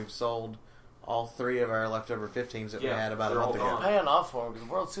 model, and we've sold all 3 of our leftover 15s that we Yeah, had about a they're month all ago. gone. Paying off for them because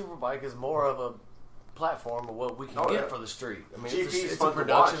World Superbike is more of a platform of what we can get yeah. for the street. I mean, GP's it's a fun to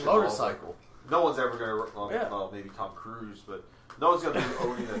production watch and all, motorcycle. No one's ever going to, Yeah. well, maybe Tom Cruise, but no one's going to be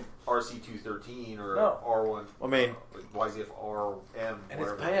owning an RC213 or No. R1. I mean, YZF RM, And it's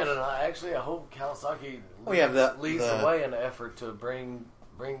whatever. paying, and I hope Kawasaki We have leads the- the way in the effort to bring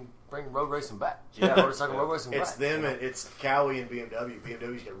road racing back. Yeah. Motorcycle road racing It's back. them, and it's Cowie and BMW.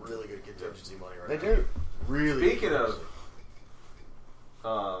 BMW's got really good contingency money right They now. do. Really. Speaking good of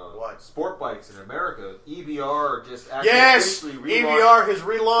What? sport bikes in America, EBR just actually yes, officially EBR has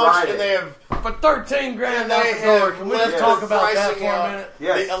relaunched, Friday. and they have For 13 grand And out they the door. have Can we left just talk the about that pricing for out. a minute?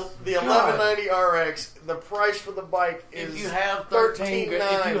 Yes. the 1190 RX. The price for the bike is If you have 13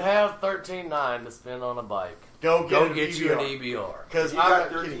 $13,900. if you have 13.9 to spend on a bike, Go go get you an EBR. Because You I'm got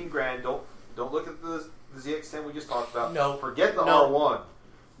not 13 kidding. grand. Don't look at the ZX10 we just talked about. No. Forget the No. R1.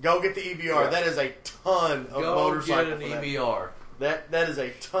 Go get the EBR. Yeah. That is a ton of Go motorcycle. get an for that. EBR. That is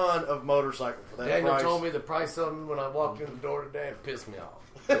a ton of motorcycle for that Daniel price. told me the price of them when I walked in the door today. It pissed me off.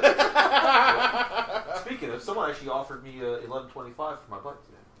 Speaking of, someone actually offered me 1125 for my bike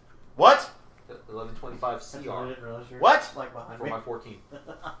today. What? 1125 CR What? Like behind for my 14.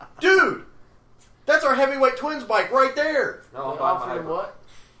 Dude, that's our heavyweight twins bike right there. No, I'm They buying my offered him hybrid.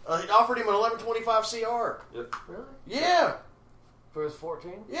 what? He offered him an 1125 CR. Yep. Really? Yeah, For his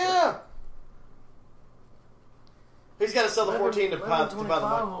 14? yeah. He's got to sell the 14 to buy the bike.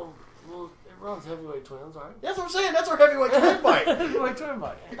 Well, it runs heavyweight twins, right? That's what I'm saying. That's our heavyweight twin bike. Heavyweight twin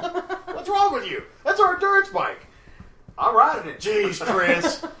bike. What's wrong with you? That's our endurance bike. I'm riding it. Jeez,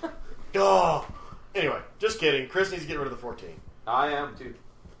 Chris. Oh. Anyway, just kidding. Chris needs to get rid of the 14. I am too.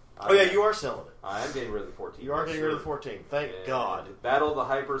 Oh yeah, you are selling it. I am getting rid of the 14. You are for getting sure. rid of the 14. Thank And God. Battle of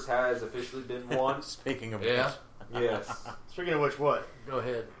the Hypers has officially been won. Speaking of Yeah. which. Yes. Speaking of which, what? Go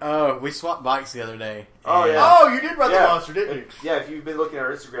ahead. Oh, we swapped bikes the other day. Oh, and- yeah. Oh, you did ride Yeah. the monster, didn't you? Yeah, if you've been looking at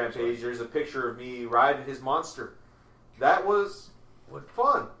our Instagram page, there's a picture of me riding his monster. That was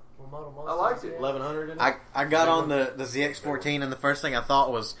fun. What model I liked it. 1100. Didn't I got on the ZX14, and the first thing I thought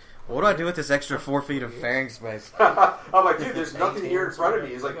was, what do I do with this extra 4 feet of fairing space? I'm like, dude, there's nothing here in front of me.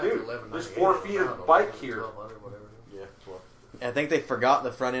 He's like, dude, there's 4 feet of bike here. Yeah. 12. I think they forgot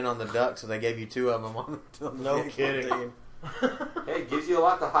the front end on the duck, so they gave you 2 of them on the No ZX14. kidding. Hey, it gives you a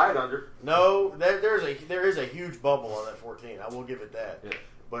lot to hide under. No, there is a huge bubble on that 14. I will give it that. Yeah.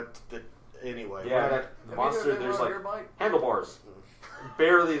 But anyway, Yeah, that Have monster, you ever there's been on like your bike? handlebars.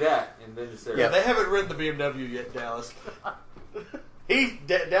 Barely that, and then it's there. yeah, they haven't ridden the BMW yet, Dallas.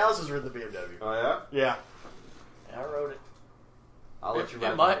 Dallas has ridden the BMW. Oh, yeah? Yeah. I rode it. I'll let you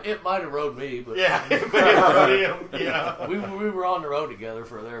ride It might have rode me, but Yeah. yeah. we were on the road together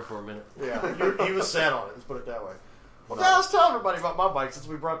for a minute. Yeah. He was sat on it. Let's put it that way. Well, Dallas, tell everybody about my bike since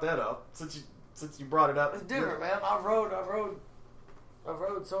we brought that up. Since you brought it up. It's different, man. I've rode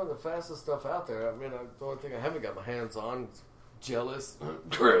some of the fastest stuff out there. I mean, the only thing I haven't got my hands on, jealous,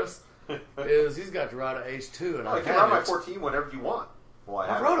 Chris, is he's got to ride an H2, and I I can ride my haven't. 14 whenever you want. Well, I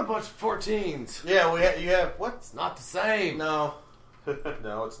I have. rode a bunch of 14s. Yeah, you have what? It's not the same. No.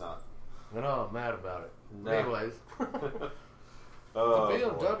 No, it's not. No, I'm mad about it. No. Anyways, Oh, the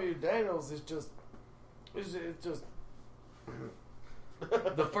boy. BMW Daniels is just, it's just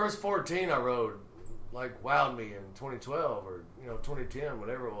the first 14 I rode like wowed me in 2012 or 2010,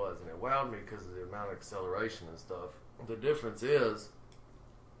 whatever it was, and it wowed me because of the amount of acceleration and stuff. The difference is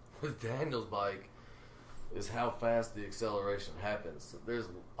with Daniel's bike is how fast the acceleration happens. There's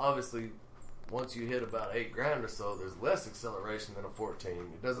obviously once you hit about $8,000 or so, there's less acceleration than a 14.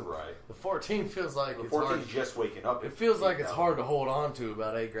 It doesn't. Right. The 14 feels like The it's 14 hard. is just waking up. It feels like it's hard to hold on to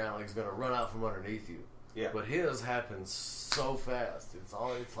about $8,000, like it's going to run out from underneath you. Yeah. But his happens so fast. It's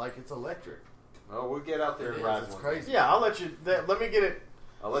like it's electric. Oh, we'll get out there It and is. ride It's one. crazy. Yeah, I'll let you. Let me get it.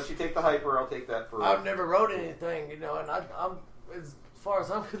 I'll let you take the Hyper. I'll take that for. I've never rode anything, and I'm as far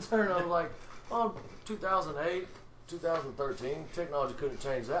as I'm concerned, I'm like, 2008, 2013, technology couldn't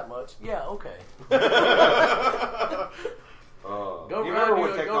change that much. Yeah, okay. Go Go you ride remember you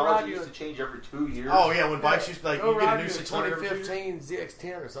when a- go technology ride you used a- to change every 2 years? Oh yeah, when bikes used to like Go you get a ride new you a 600 every 2 years. 2015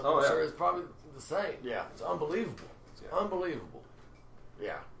 ZX10 or something. Oh, I'm yeah. sure it's probably the same. Yeah. It's unbelievable. It's Yeah. unbelievable.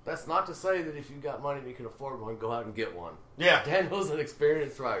 Yeah. That's not to say that if you've got money and you can afford one, go out and get one. Yeah. Daniel's an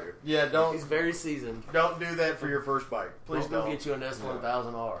experienced rider. Yeah, He's very seasoned. don't do that for your first bike. Please Don't don't. go get you an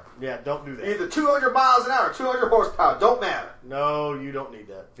S1000R. Yeah, don't do that. Either 200 miles an hour, 200 horsepower, don't matter. No, you don't need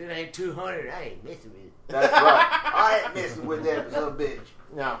that. If it ain't 200, I ain't messing with it. That's right. I ain't messing with that son of a bitch.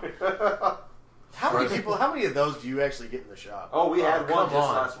 No. How many of those do you actually get in the shop? Oh, we had one come just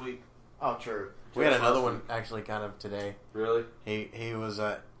on. last week. Oh, true. We had Just another last one week. actually kind of today. Really? He was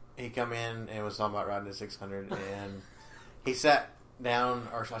he come in and was talking about riding a 600, and he sat down,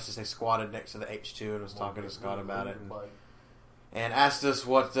 or I should say squatted next to the H2 and was talking to Scott about it, and asked us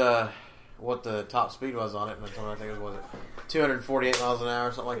what the top speed was on it, and I told him I think it was 248 miles an hour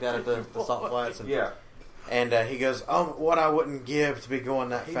or something like that at the salt flats. And, Yeah. And he goes, "Oh, what I wouldn't give to be going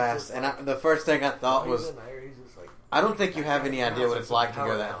that He's fast." just And the first thing I thought He's was, in there, he's just like, I don't think you have any idea what it's like to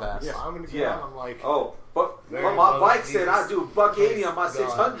go that fast. Yeah, I'm gonna get Yeah. on. I'm like, Oh, but Very my well, bike said Jesus. I'd do $180 on my God,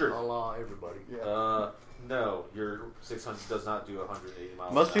 600. Allah, everybody. No, your 600 does not do 180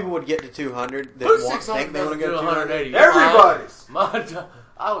 miles. Most an people hour. would get to 200 that Who's think 600 they want to doesn't go do 280. 180? Everybody's.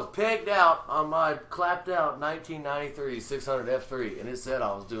 I was pegged out on my clapped out 1993 600 F3, and it said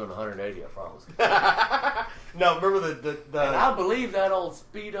I was doing 180. I promise. No, remember And I believe that old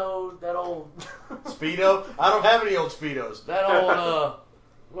Speedo, that old Speedo? I don't have any old Speedos. that old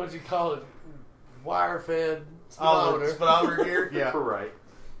what'd you call it? Wire fed Oh, the speedometer. speedometer gear? Yeah. Right.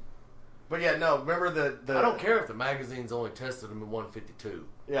 But yeah, no, remember the I don't care if the magazine's only tested them in 152.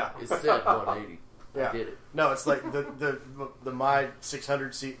 Yeah. It said 180. Yeah. I did it. No, it's like the my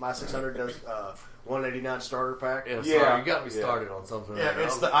 600 seat. My 600 does 189 starter pack. Yeah, Yeah. sorry, you got me Yeah. started on something. Yeah, there.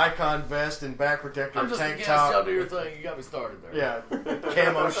 it's the Icon vest and back protector, I'm just a tank guest. top. Y'all do your thing. You got me started there. Yeah,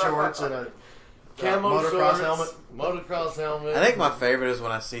 camo shorts and a Camo motocross shorts, helmet. Motocross helmet. I think my favorite is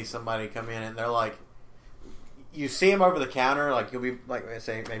when I see somebody come in and they're like, you see them over the counter, like you'll be like,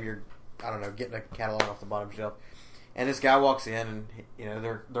 say maybe you're, I don't know, getting a catalog off the bottom shelf, and this guy walks in and you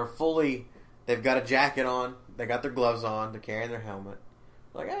know they're fully, they've got a jacket on, they got their gloves on, they're carrying their helmet.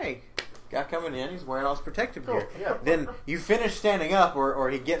 Like, hey, guy coming in, he's wearing all his protective gear. yeah. Then you finish standing up, or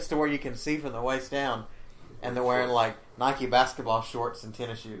he gets to where you can see from the waist down, and they're wearing like Nike basketball shorts and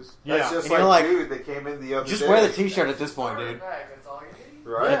tennis shoes. Yeah. That's just And you're like like, dude that came in the other Just day. wear the t-shirt at this point, dude. That's all you need.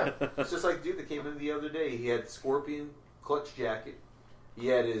 Right? Yeah. It's just like dude that came in the other day. He had Scorpion clutch jacket. He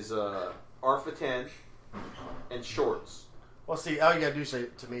had his Arfa 10 and shorts. Well, see, all you gotta do say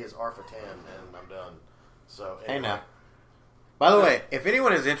to me is Arfa 10, and I'm done. So Hey anyway. now. By the way, if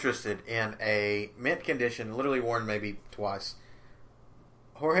anyone is interested in a mint condition, literally worn maybe twice,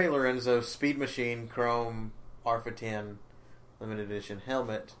 Jorge Lorenzo Speed Machine Chrome Arfa 10 limited edition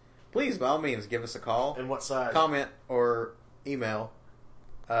helmet, please by all means give us a call, And what size? comment, or email.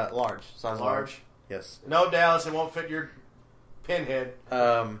 Large, size Large? Yes. No, Dallas, it won't fit your pinhead.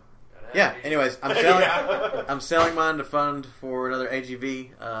 Yeah. Anyways, I'm selling. Yeah. I'm selling mine to fund for another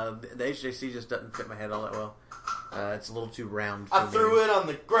AGV. The HJC just doesn't fit my head all that well. It's a little too round. For I me. threw it on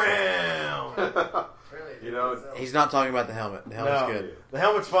the ground. You know, He's not talking about the helmet. The helmet's No, good, the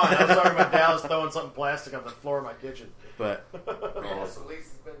helmet's fine. I was talking about Dallas throwing something plastic on the floor of my kitchen. but Yes, at least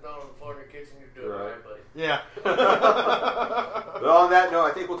it's been thrown on the floor in your kitchen. You're doing Right. right, buddy. Yeah. But on that note,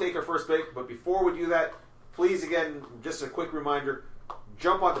 I think we'll take our first break. But before we do that, please, again, just a quick reminder,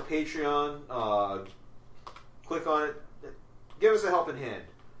 jump onto Patreon, click on it, give us a helping hand.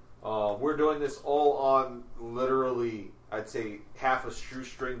 We're doing this all on literally, I'd say, half a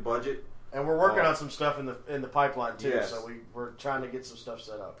shoestring budget. And we're working on some stuff in the pipeline too. Yes. So we're trying to get some stuff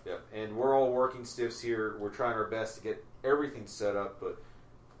set up. Yeah, and we're all working stiffs here. We're trying our best to get everything set up, but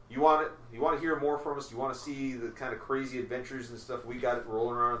you want it. You want to hear more from us. You want to see the kind of crazy adventures and stuff we got it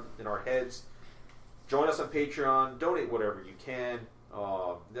rolling around in our heads. Join us on Patreon. Donate whatever you can.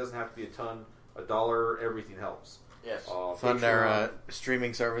 It doesn't have to be a ton. $1, everything helps. Yes. fund our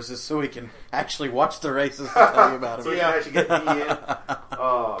streaming services so we can actually watch the races and tell you about them. So we can actually get me in.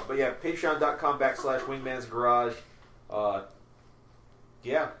 But yeah, patreon.com/Wingman's Garage.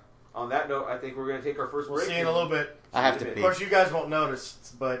 Yeah. On that note, I think we're going to take our first We'll break. see you in a little bit. I have to Of pee. course, you guys won't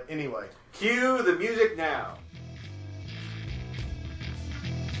notice, but anyway. Cue the music now.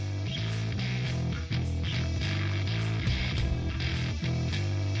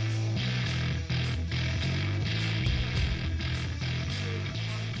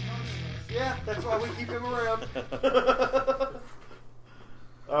 Yeah, that's why we keep him around.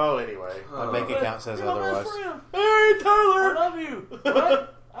 Oh, anyway. My bank account says otherwise. Hey, Tyler! I love you.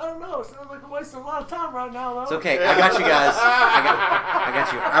 What? I don't know. It sounds like I'm wasting a lot of time right now, though. It's okay. I got you guys. I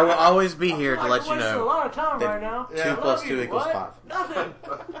got you. I will always be here to let you I'm wasting a know. lot of time that right now. 2 I plus love 2 you. equals What? 5.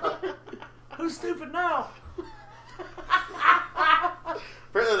 Nothing. Who's stupid now?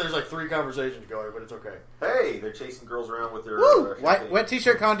 Apparently, there's like 3 conversations going, but it's okay. Hey, they're chasing girls around with their Woo! champagne. Wet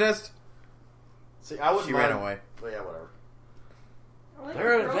T-shirt contest. See, I wouldn't She mind. ran away. Well, yeah, whatever. I like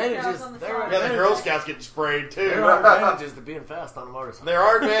There are the Girl advantages. Scouts on the There are side. Yeah, the Girl Scouts getting sprayed too. There are advantages to being fast on a motorcycle. There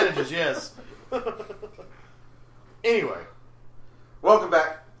are advantages, yes. Anyway, Welcome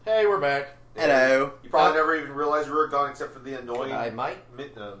back. hey, we're back. Hello. You probably never even realized we were gone except for the annoying. I might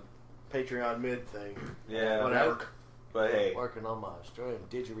Patreon mid thing. Yeah, Whatever. But hey, working on my Australian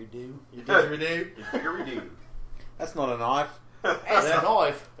didgeridoo. You didgeridoo? didgeridoo. That's not a knife. That's a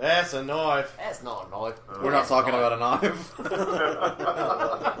knife. That's a knife. That's not a knife. We're not talking about a knife.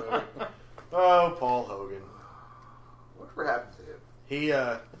 Oh, Paul Hogan. Whatever happened to him? He,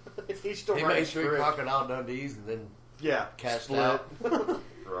 he's still He writing made 3 scripts. Crocodile Dundees and then Yeah, cashed split. out.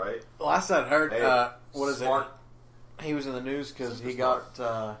 Right? Last I'd heard, Hey, what is smart. it? He was in the news because he Super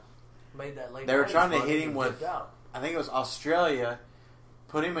got. Made that late. They were 90s trying to money hit him and with- dipped out. I think it was Australia,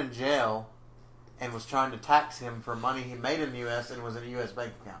 put him in jail, and was trying to tax him for money he made in the U.S. and was in a U.S.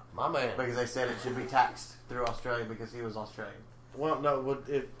 bank account My man. because they said it should be taxed through Australia because he was Australian. Well, no,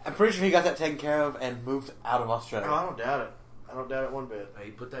 if I'm pretty sure he got that taken care of and moved out of Australia. I don't doubt it. I don't doubt it one bit.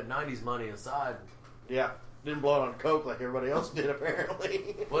 He put that 90s money aside. Yeah, didn't blow it on coke like everybody else did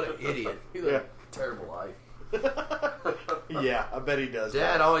apparently. What an idiot. He lived a terrible life. Yeah, I bet he does.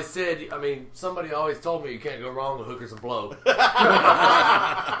 Dad always said, somebody always told me you can't go wrong with hookers and blow.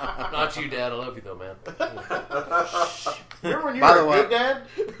 Not you, Dad. I love you, though, man. Remember when you By were the a way- good dad?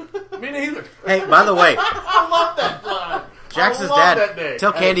 Me neither. Hey, by the way, I love that line. Jackson's I love that dad. day.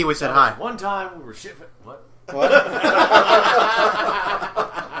 Tell Candy we said hi. One time we were shipping. What? What?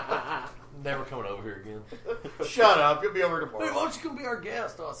 Never coming over here again. Shut up. You'll be over Hey, why tomorrow. don't you come be our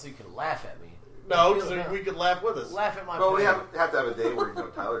guest? Oh, so you can laugh at me. No, so we could laugh with us. Laugh at my Well, we pain. have to have a day where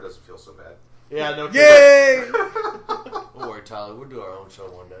Tyler doesn't feel so bad. Yeah, no. Yay! Don't worry, Tyler. We'll do our own show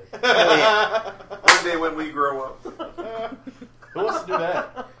one day. One day when we grow up. Who wants to do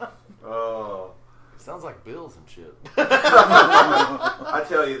that? Oh. Sounds like bills and shit. I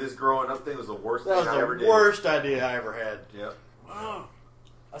tell you, this growing up thing was the worst That was thing I ever the did. worst idea I ever had. Yep. Oh,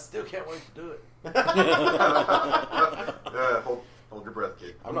 I still can't wait to do it. Hold your breath,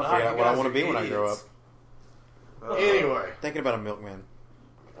 kid. I'm not Nah, figuring out you what I guys want to are be when I grow up. idiots. Anyway. Thinking about a milkman.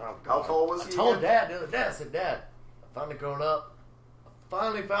 Oh, How God. tall was I he? told again? Dad the other day, I said, Dad, I finally grown up. I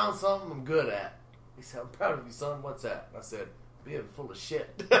finally found something I'm good at. He said, I'm proud of you, son. What's that? I said, being full of shit.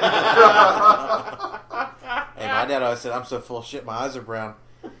 Hey, my dad always said, I'm so full of shit, my eyes are brown.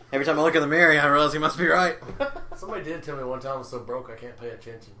 Every time I look in the mirror, I realize he must be right. Somebody did tell me one time I'm so broke I can't pay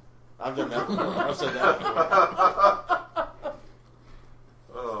attention. I've done that before. I've said that before.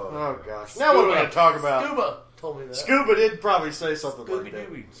 Oh, gosh. Now what are we going to talk about? Scuba told me that. Scuba did probably say something like that.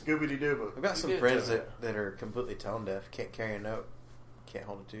 Scooby-Dooby. Scooby-Dooba. I've got some did friends tell me that are completely tone deaf, can't carry a note, can't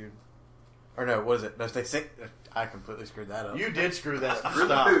hold a tune. Or no, what is it? No, they sing. I completely screwed that up. You did screw that. Really?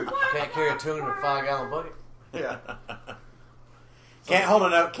 Stop. Can't carry a tune in a 5-gallon bucket. Yeah. Can't hold a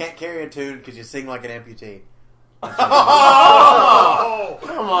note, can't carry a tune because you sing like an amputee. Oh!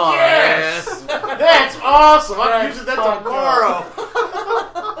 Come on, Yes! man. That's awesome! I'm That's using that fucked tomorrow.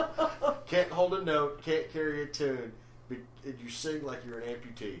 Can't hold a note, can't carry a tune, and you sing like you're an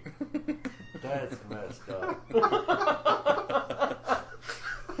amputee. That's messed up.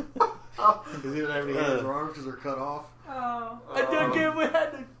 Because he didn't have any hands or arms because they're cut off. Oh. I don't get what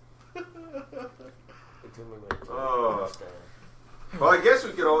happened. Oh. Well, I guess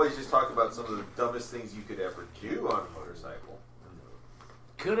we could always just talk about some of the dumbest things you could ever do on a motorcycle.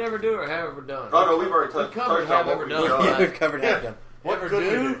 Could ever do or have ever done? Oh, no, we've already touched covered on have what ever we've done. done. Yeah, we've covered half done. What Ever could we do?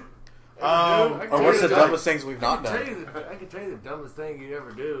 do? Ever do? I Um, can Or tell what's you the dumbest things we've not I can done? tell you the dumbest thing you'd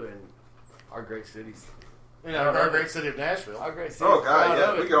ever do in our great cities. You know, our great city of Nashville. Our great city. Oh, God, proud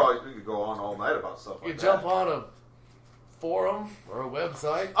yeah. of We it. could go on all night about stuff You like jump that. on a forum or a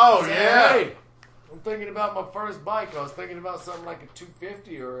website. Oh, say, yeah. Hey, I'm thinking about my first bike. I was thinking about something like a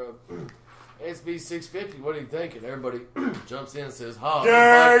 250 or a SB 650. What are you thinking? Everybody jumps in and says,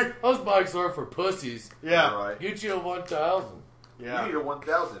 Yay! those bikes are for pussies. Yeah. Right. Get you a 1000. You Yeah. need a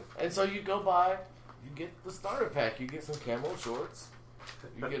 1,000. And so you go buy, you get the starter pack. You get some camo shorts.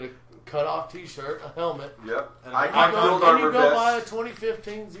 You get a cut-off T-shirt, a helmet. Yep. And I you can And build you armor go buy a vest.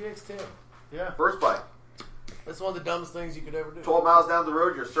 2015 ZX10. Yeah. First bike. That's one of the dumbest things you could ever do. 12 miles down the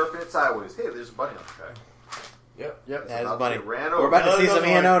road, you're surfing it sideways. Hey, there's a bunny on the track. Yep. Yep. That is About to funny. get ran We're over. about to No, see it some goes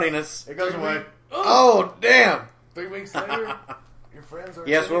Ian away. Oniness. It goes away. Oh, damn! 3 weeks later, your friends are.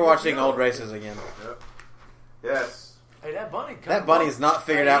 Yes, we're watching old races again. Yep. Yes. Hey, that bunny. That bunny's not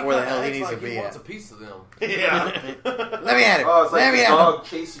figured out where the hell he needs to He be wants at. a piece of them. Yeah. Let me at him. Oh, it's like Let the me at him. dog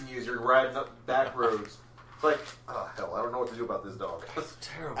chasing you as you're riding up back roads. It's like, oh hell, I don't know what to do about this dog. That's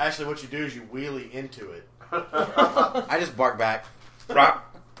terrible. Actually, what you do is you wheelie into it. I just bark back.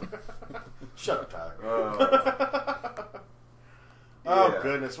 Shut up, Tyler. Yeah.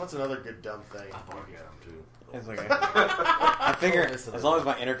 Goodness, what's another good dumb thing? I bark at him too. It's okay. I figure as long as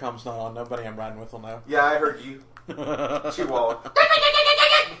my intercom's not on, nobody I'm riding with will know. Yeah, I heard you. Chihuahua.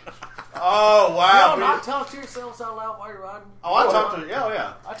 Oh wow! Y'all not talk to yourselves out loud while you're riding? Oh, I talk to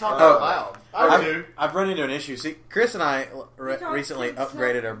yeah. I talk Oh. out loud. I do. I've run into an issue. See, Chris and I recently talk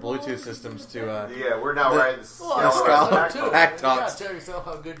upgraded our Bluetooth systems to, Yeah, we're now riding the Scala Scala Pack You Talks. gotta tell yourself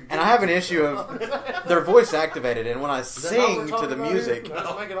how good you're and I have an issue of they're voice activated, and when I Is that not what sing we're to talking the about music, here?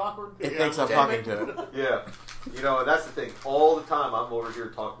 Let's make it awkward. it thinks I'm Damn talking it. to it. Yeah. You know, and that's the thing. All the time I'm over here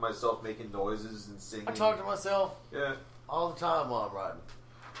talking to myself, making noises and singing. I talk to myself Yeah. all the time while I'm riding.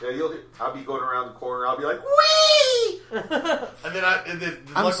 Yeah, I'll be going around the corner, I'll be like, wee! And then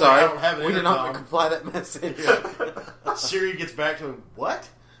I'm luckily sorry, I don't have an we did not intercom. comply that message. Siri gets back to him. What?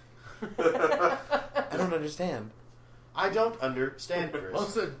 I don't understand. I don't understand, Chris.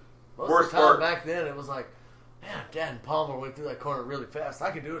 Most of Worst the time part. back then, it was like, man, Dad and Palmer went through that corner really fast. I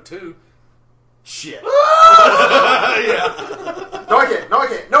could do it too. Shit. Yeah. No, I can't. No, I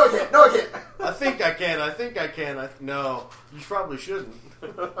can't. No, I can't. No, I can't. I think I can. No, you probably shouldn't.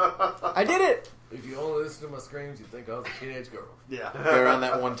 I did it! If you only listen to my screams, you'd think I was a teenage girl. Yeah. Go around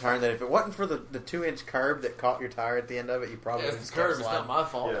that one turn that if it wasn't for the 2-inch curb that caught your tire at the end of it, you probably Yeah, would it's have the curve. kept It's sliding. not my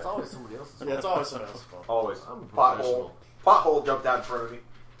fault. Yeah. It's always somebody else's fault. Yeah, it's always someone else's fault. Always. I'm a Pothole. professional. Pothole jumped out in front of me.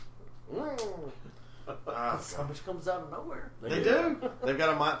 Somebody comes out of nowhere. They do. They've got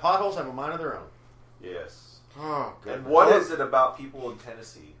a mind. Potholes have a mind of their own. Yes. Oh, And what is it about people in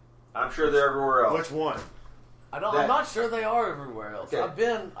Tennessee? I'm sure they're everywhere else. Which one? I'm That- not sure they are everywhere else. Okay. I've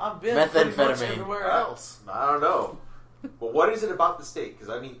been pretty much Methamphetamine. everywhere else. I don't know. But what is it about the state?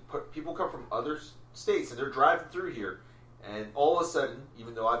 Because, I mean, people come from other states and they're driving through here, and all of a sudden,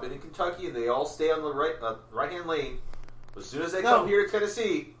 even though I've been in Kentucky and they all stay on the right-hand lane, as soon as they come here to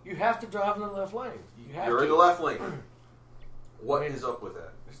Tennessee, You have to drive in the left lane. You have you're to. in the left lane. What I mean, is up with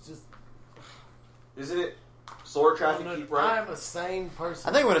that? It's just Isn't it slower traffic keep right? I'm a sane person.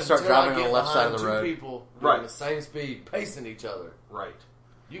 I think we're gonna start until I driving on get the left side of behind the two road. people Right. doing the same speed, pacing each other. Right.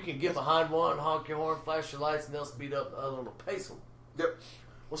 You can get behind one, honk your horn, flash your lights, and they'll speed up. The other one will pace them. Yep.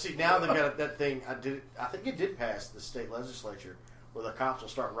 Well, see, now they've got that thing. I think it did pass the state legislature where the cops will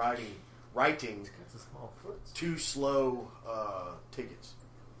start writing That's a small foot. too slow tickets.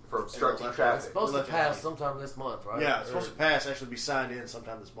 For obstructing left- It's traffic. supposed to Left pass lane. sometime this month, right? Yeah, it's supposed to pass. Actually, be signed in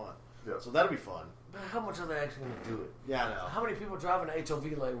sometime this month. Yeah. So that'll be fun. But how much are they actually going to do it? Yeah, I know. How many people drive an HOV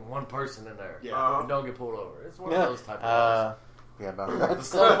lane with one person in there? Yeah. And don't get pulled over. It's one Yeah. of those type of laws. Yeah, about that. The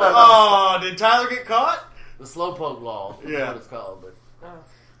slowpoke, Oh, did Tyler get caught? the slowpoke law is Yeah. what it's called. But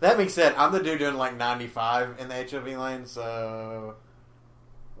That being said, I'm the dude doing like 95 in the HOV lane, so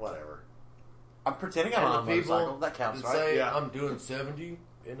Whatever. I'm pretending I'm and on a the people motorcycle. That counts, that right? say Yeah. I'm doing 70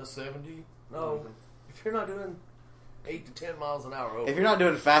 in a 70. No, if you're not doing 8 to 10 miles an hour over, If you're not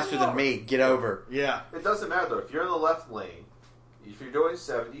doing faster than me, get over. Yeah. It doesn't matter, though. If you're in the left lane, if you're doing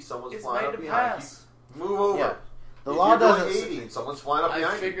 70, someone's it's flying made up to behind pass. you. Move over. Yeah. The if law you're doing doesn't. 80 and someone's flying up I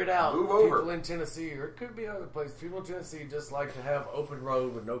behind figured you, out move people over. in Tennessee, or it could be other places. People in Tennessee just like to have open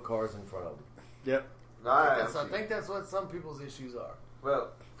road with no cars in front of them. Yep. I I think that's what some people's issues are. Well,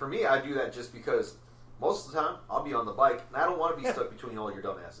 for me, I do that just because most of the time I'll be on the bike and I don't want to be stuck between all your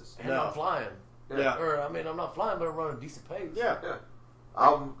dumbasses. And No. I'm flying. Yeah. Or, I mean, I'm not flying, but I'm running decent pace. Yeah. Yeah.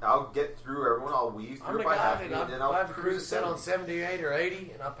 I'll get through everyone. I'll weave I'm through the if I guy have that to, and then if I'll I have to cruise cruise set on 70. 78 or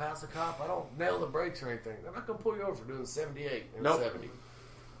 80 and I pass a cop, I don't nail the brakes or anything. I'm not going to pull you over for doing 78 and Nope. 70.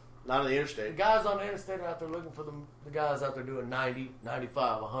 Not on the The interstate. guys on the interstate are out there looking for the guys out there doing 90,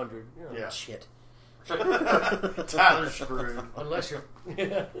 95, 100. You know, Yeah. Shit. Tyler's screwed. Unless you're...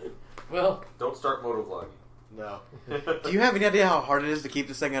 Well, Don't start motovlogging. No. Do you have any idea how hard it is to keep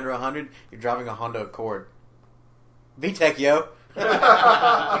this thing under 100? You're driving a Honda Accord. VTEC, yo.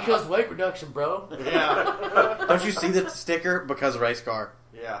 because weight reduction, bro. Yeah. Don't you see the sticker? Because race car.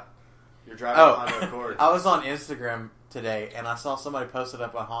 Yeah. You're driving a Oh, Honda Accord. I was on Instagram today, and I saw somebody posted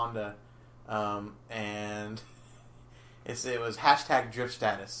up a Honda, and it was hashtag drift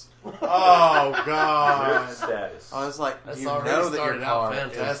status. Oh, God. Drift status. I was like, That's you already know that your started out car is-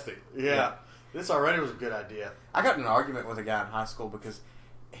 fantastic. Yeah. This already was a good idea. I got in an argument with a guy in high school because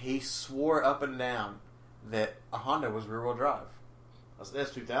he swore up and down that a Honda was rear-wheel drive.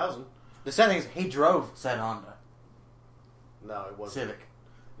 That's 2000. The sad thing is, he drove said Honda No, it wasn't. Civic.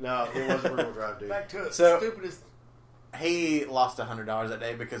 No, it wasn't rear-wheel drive, dude. Back to it. So- Stupidest. He lost $100 that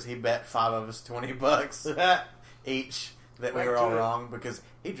day because he bet 5 of us $20 each that we Back were all to it. wrong because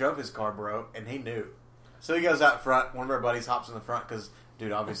he drove his car, bro, and he knew. So he goes out front. One of our buddies hops in the front because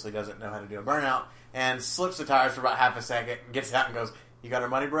dude obviously doesn't know how to do a burnout and slips the tires for about half a second. Gets out and goes, "You got our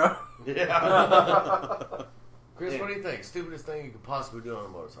money, bro?" Yeah. Chris, what do you think? Stupidest thing you could possibly do on a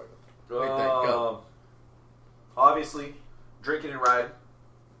motorcycle? What do you think? Go. Obviously, drinking and riding.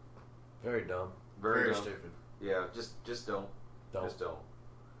 Very dumb. Very dumb. stupid. Yeah, just don't. Don't. Just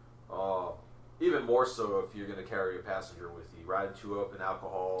don't. Even more so if you're going to carry a passenger with you. Riding 2 up in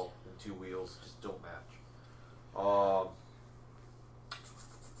alcohol and 2 wheels just don't match.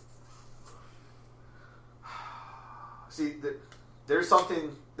 See, there's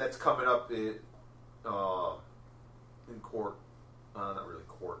something that's coming up in court. Not really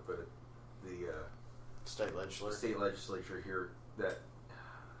court, but the State legislature. state legislature here that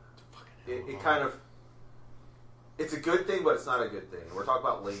it kind of it's a good thing, but it's not a good thing. We're talking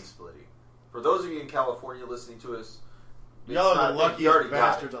about lane splitting. For those of you in California listening to us, it's Y'all are not- the luckiest you already got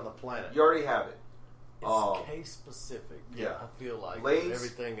bastards it. on the planet. You already have it. It's case specific. Yeah. I feel like Lanes-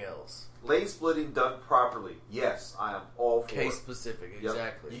 everything else. Lane splitting done properly. Yes, I am all for Case it. specific, Yep.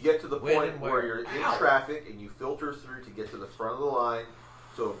 exactly. You get to the When point and where where. you're in Ow. traffic and you filter through to get to the front of the line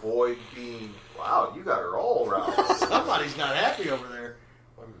to avoid being, wow, you got her all around. Somebody's not happy over there.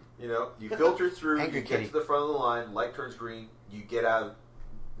 You know, you filter through, Angry you get kitty. to the front of the line, light turns green, you get the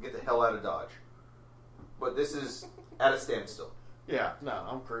hell out of Dodge. But this is at a standstill. Yeah, no,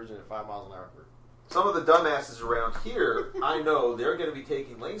 I'm cruising at 5 miles an hour. Some of the dumbasses around here, I know they're going to be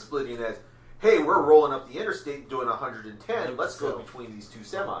taking lane splitting as, hey, we're rolling up the interstate doing 110. Let's go between these 2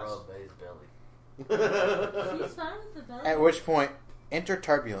 semis. Rub Bay's belly. She's fine with the belly. At which point, enter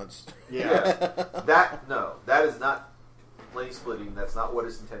turbulence. Yeah. That is not lane splitting. That's not what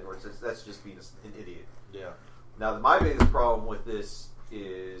it's intended for. That's just being an idiot. Yeah. Now, my biggest problem with this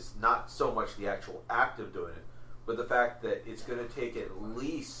is not so much the actual act of doing it, but the fact that it's going to take at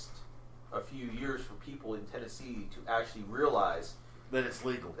least a few years for people in Tennessee to actually realize That it's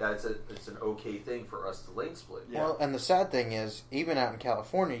legal. that it's an okay thing for us to lane split. Yeah. Well, and the sad thing is, even out in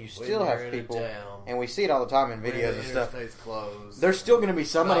California, you still When have you're in a people, town, and we see it all the time in when videos the and stuff. interstate's closed. There's still going to be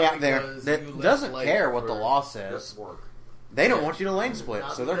somebody Not out there because that you left doesn't late care what the for- law says. Work. They don't want you to lane split,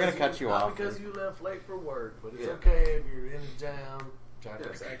 Not so they're going to because cut you not off. because you left late for work, but it's Yeah. okay if you're in a town.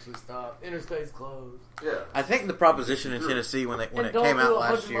 Traffic's Yeah. actually stopped. Interstate's closed. Yeah. I think the proposition in Tennessee when it And came out do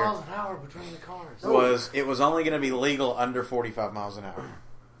last 100 year miles an hour between the cars. was it was only going to be legal under 45 miles an hour.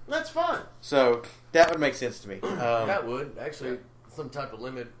 That's fine. So that would make sense to me. That would actually some type of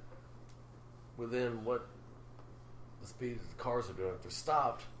limit within what the speed the cars are doing. If they're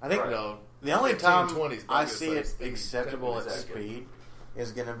stopped, I think you know, the only 15, time 20 is I not see gonna it say speed, acceptable at technically, speed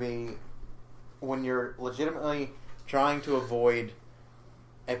is going to be when you're legitimately trying to avoid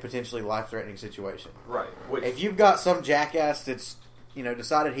a potentially life-threatening situation. Right. Which, If you've got some jackass that's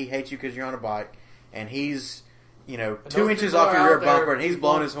decided he hates you because you're on a bike and he's 2 those inches people off are your out rear there, bumper and he's people-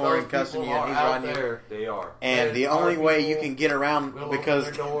 blowing his horn those and cussing you people and he's are out riding you. there. they are. And And the our only way you people can get around will because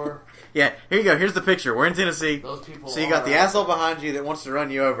open their door. yeah, here you go. Here's the picture. We're in Tennessee. Those people So you got are the out asshole there. behind you that wants to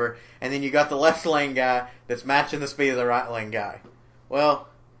run you over, and then you got the left lane guy that's matching the speed of the right lane guy. Well,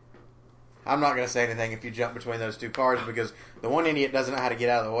 I'm not going to say anything if you jump between those 2 cars because the one idiot doesn't know how to get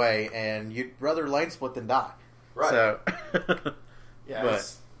out of the way, and you'd rather lane split than die. Right. So, Yeah, But-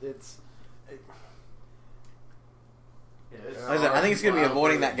 it's There Like I said, I are think it's gonna be people out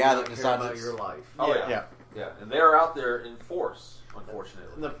avoiding there that guy do that not decides care about it's- your life. Oh, yeah. yeah. Yeah. And they're out there in force,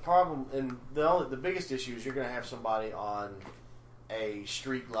 unfortunately. the problem, and the biggest issue is you're going to have somebody on a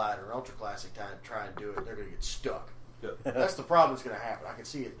street glide or ultra classic time try and do it. They're going to get stuck. Good. That's the problem that's going to happen. I can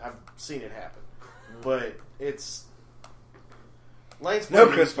see it. I've seen it happen. But it's lane no,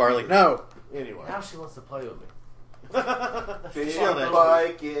 splitting- Chris Farley, no. Anyway, Now she wants to play with me. Fish Yell on the at you.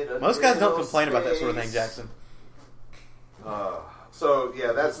 bike in a Most guys don't little complain about that sort of thing, space. Jackson. So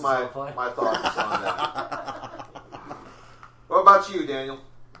yeah, that's This is my so funny. my thoughts on that. What about you, Daniel?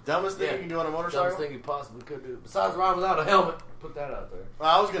 dumbest thing Yeah. you can do on a Dumbest motorcycle. thing you possibly could do. Besides ride without a helmet. Put that out there. Well,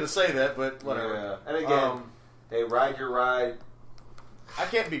 I was going to say that, but whatever. Yeah. And again, hey, ride your ride. I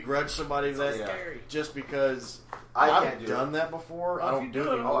can't begrudge somebody that Yeah. just because I I've can't do done it. that before. Well, I if don't you do do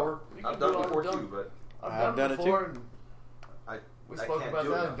it it anymore. You I've can do done it before all too, but I've done it too. before, and I We I spoke can't about do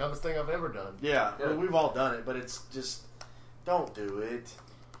that. it The dumbest thing I've ever done. Yeah, Yeah. we've all done it, but it's just don't do it.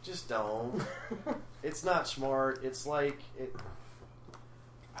 Just don't. It's not smart. It's like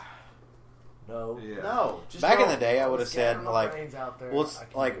No. Yeah. no. Just Back in don't. the day, I would have said Scatter my like, brains out there. well, it's I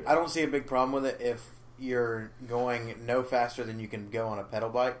can't like do it. I don't see a big problem with it if you're going no faster than you can go on a pedal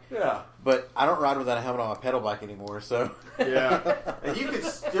bike. Yeah. But I don't ride without a helmet on a pedal bike anymore, so Yeah. And you can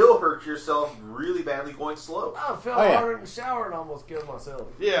still hurt yourself really badly going slow. I fell Oh, yeah. hard in the shower and almost killed myself.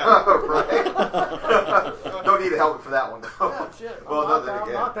 Yeah. Right? Don't need a helmet for that one, though. Yeah, shit. Well, I'm then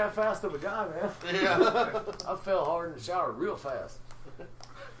again. not that fast of a guy, man. Yeah. I fell hard in the shower real fast.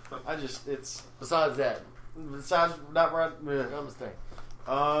 It's Besides that, besides not right. dumbest thing.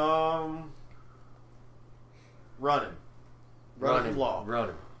 Running from law.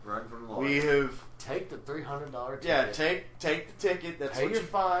 Running. Run from the law. We have Take the $300 ticket. yeah. Take the ticket. That's Pay what your you.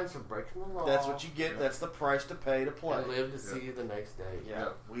 fines for breaking the law. That's what you get. That's the price to pay to play. And live to see you the next day. Yeah,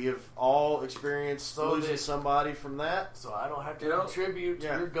 we have all experienced So losing that- somebody from that. So I don't have to You know? contribute to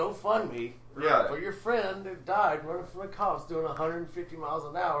Yeah. your GoFundMe Yeah. for your friend that died running from the cops doing 150 miles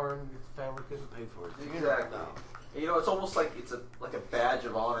an hour and his family couldn't pay for it. Exactly. And, it's almost like it's a badge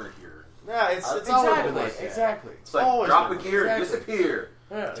of honor here. Yeah, it's always been Exactly. like that. Exactly. It's like Always drop a been. gear and Exactly. disappear.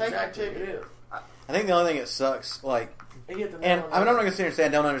 Yeah, Take exactly. your ticket. It is. I think the only thing that sucks, like, You get the and nail on I'm the not head. going to sit here and say I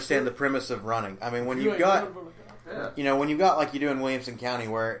don't understand the premise of running. I mean, when You you've ain't got, running from the cops. Yeah. when you've got like you do in Williamson County,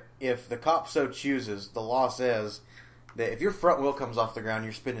 where if the cop so chooses, the law says that if your front wheel comes off the ground,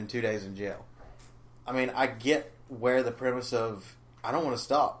 you're spending 2 days in jail. I mean, I get where the premise of I don't want to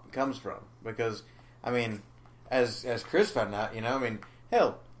stop comes from, because, I mean, as Chris found out, I mean,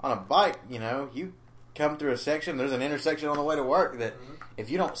 hell, on a bike, you come through a section, there's an intersection on the way to work that if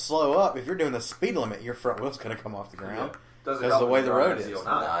you don't slow up, if you're doing the speed limit, your front wheel's going to come off the ground. Doesn't That's help the way if the you're road on is. a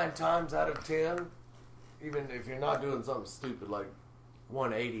 09. 9 times out of 10, even if you're not doing something stupid like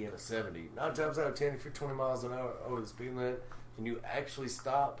 180 and a 70, 9 times out of 10, if you're 20 miles an hour over the speed limit and you actually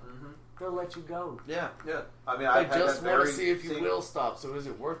stop, they'll let you go. Yeah, Yeah. I mean, They I've had just that want to very see if you same- will stop. So is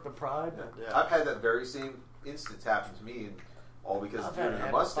it worth the pride? yeah. I've had that very same instance happen to me, and all because I've had dude it in a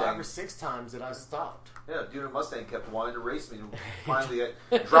happen 5 Mustang. or 6 times that I stopped. Yeah, dude in a Mustang kept wanting to race me, and finally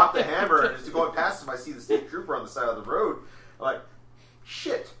I dropped the hammer, and as he's going past him, I see the state trooper on the side of the road. I'm like,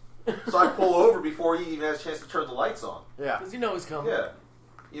 shit. So I pull over before he even has a chance to turn the lights on. yeah. Because you know he's coming. Yeah.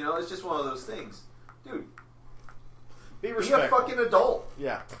 It's just one of those things. Dude, Be be a respectful. fucking adult.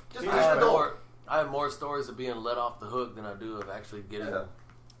 Yeah, Just I be an have, adult. I have more stories of being let off the hook than I do of actually getting, Yeah.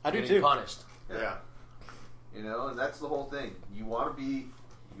 I do getting too. punished. yeah. And that's the whole thing. You want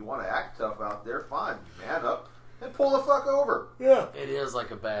to act tough out there, fine. Man up and pull the fuck over. Yeah. It is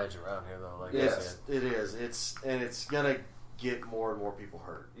like a badge around here, though. Like Yes. I said. It is. It's gonna get more and more people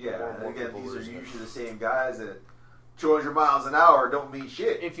hurt. Yeah, More and again, people these are losing it. usually the same guys that 200 miles an hour don't mean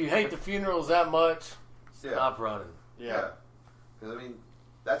shit. If you hate the funerals that much, Yeah. stop running. Yeah. Because,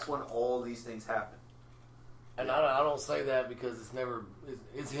 that's when all these things happen. And I don't say that because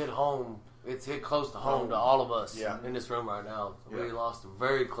it's hit home. It's hit close to home to all of us Yeah. in this room right now. Yeah. We lost a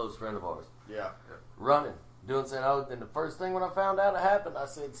very close friend of ours. Yeah. Running. Doing something. And the first thing when I found out it happened, I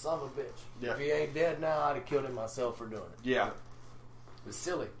said, son of a bitch. Yeah. If he ain't dead now, I'd have killed him myself for doing it. Yeah. It's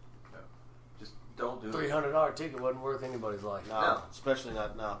silly. Just don't do it. $300 ticket wasn't worth anybody's life. No, No. especially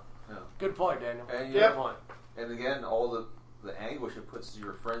not now. Good point, Daniel. And, Good Yep. point. and again, all the anguish it puts to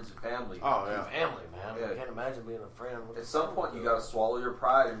your friends and family. Oh Your yeah. family, man. Yeah. I can't imagine being a friend. At some point, you got to swallow your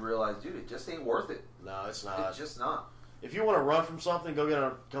pride and realize, dude, it just ain't worth it. No, it's It's not. just not. If you want to run from something, go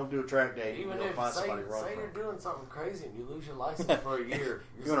do a track day. Even and you'll if find say somebody to run you're from. doing something crazy and you lose your license for a year,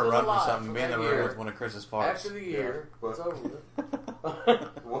 If you're you want to still run from alive something, be in the that room year. with one of Chris's farts. After the year, What? it's over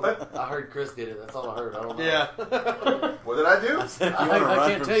with. What? I heard Chris did it. That's all I heard. I don't know. Yeah. What did I do? I said, if you I want to run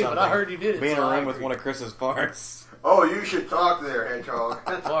can't from tell you, but I something, heard you did it, Be in so a I room with agree. one of Chris's farts. Oh, you should talk there, Hedgehog.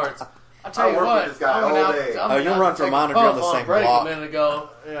 Farts. I tell I you work what, with this guy I went all out, day. I Oh, went you'll out run to from take mine a if you're on puff the on same break block. a minute ago.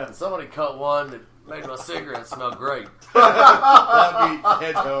 Yeah. And somebody cut one that made my cigarette smell great. That'd be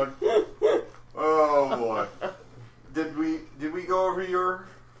Hedgehog. Oh boy. Did we go over your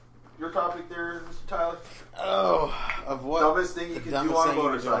topic there, Mr. Tyler? Oh, of what? Dumbest thing you the can dumbest do on a thing you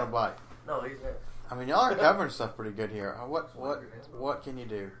can do on a motorcycle. bike. No, he's there. I mean, y'all are covering stuff pretty good here. What can you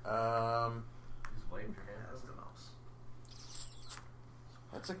do?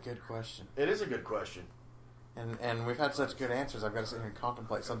 That's a good question. It is a good question. And we've had such good answers. I've got to sit here and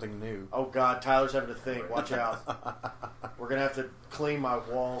contemplate something new. Oh God, Tyler's having to think. Watch out. We're gonna have to clean my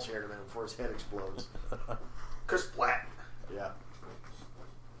walls here in a minute before his head explodes. Chris Platt. Yeah.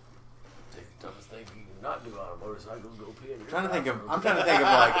 Take the toughest thing you can not do on a motorcycle. Go pee in your I'm trying to bathroom. think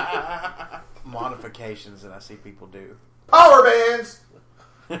of like modifications that I see people do. Power bands.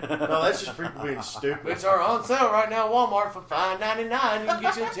 No, that's just people being stupid. Which are on sale right now at Walmart for $5.99. You can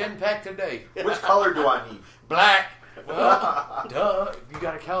get you a 10-pack today. Which color do I need? Black. Well, duh. If you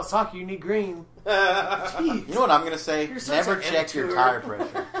got a Kawasaki, you need green. You know what I'm going to say? You're such Never an check your amateur. tire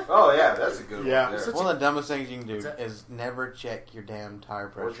pressure. Oh yeah, that's a good one. Yeah. There. One of the dumbest things you can do Is that- is never check your damn tire Or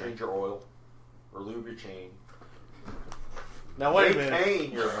pressure. change your oil, or lube your chain. Now wait a minute.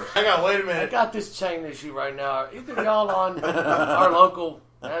 Maintain your. Hang on, wait a I minute. got this chain issue right now. Either y'all on our local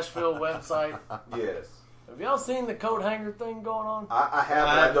Nashville website. Yes, Have y'all seen the coat hanger thing going on? I have.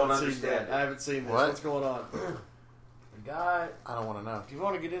 But I don't haven't seen understand that. I it. haven't seen this. What? What's going on? The guy, I don't want to know. do you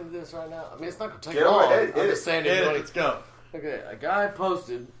want to get into this right now? I mean, it's not going to take Get long. ahead, I'm hit just it. saying, Hit it, everybody- let's go. Okay, a guy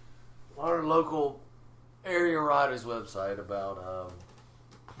posted on our local area riders website about,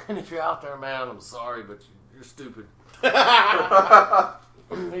 and if you're out there, man, I'm sorry, but you're stupid.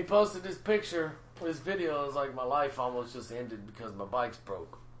 He posted this picture, this video. It was like, my life almost just ended because my bike's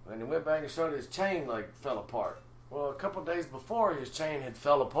broke. And he went back and showed his chain like fell apart. Well, a couple days before, his chain had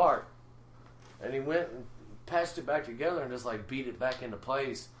fell apart, and he went and patched it back together and just like beat it back into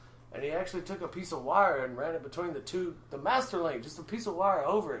place. And he actually took a piece of wire and ran it between the master link, just a piece of wire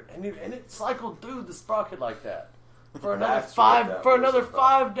over it, and it cycled through the sprocket like that for another That's what that was another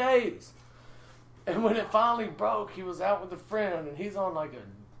about. 5 days. And when it finally broke, he was out with a friend, and he's on like a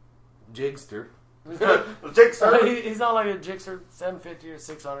Jigster. He's on like a Jigster 750 or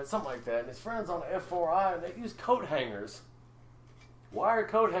 600, something like that. And his friend's on an F4i, and they use coat hangers, wire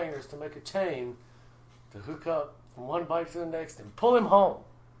coat hangers, to make a chain to hook up from one bike to the next and pull him home.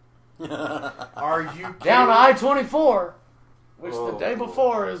 Are you kidding? Down I-24, which the Oh. day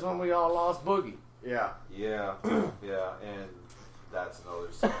before is when we all lost Boogie. Yeah. Yeah, yeah, and that's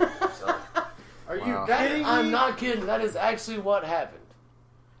another story. So, Are you Wow. kidding me? I'm not kidding. That is actually what happened.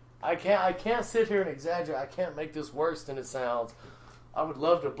 I can't sit here and exaggerate. I can't make this worse than it sounds. I would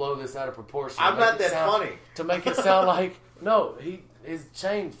love to blow this out of proportion. I'm Make not it that sound- funny. To make it sound like, no, his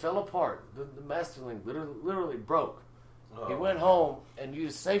chain fell apart. The master link literally broke. He went home and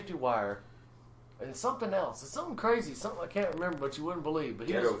used safety wire and something else. It's something crazy, something I can't remember, but you wouldn't believe. But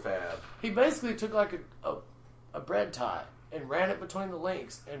ghetto fab. he basically took like a bread tie and ran it between the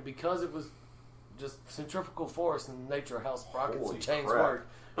links, and because it was just centrifugal force and the nature of how sprockets Holy and chains crap. work,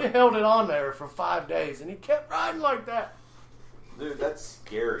 he held it on there for 5 days, and he kept riding like that. Dude, that's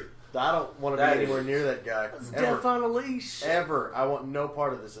scary. I don't want to be That anywhere is- near that guy. It's Ever. death on a leash. Ever. I want no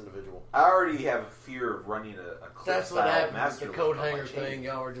part of this individual. I already have a fear of running a clip That's what style happened with master the link coat on my hanger chain. thing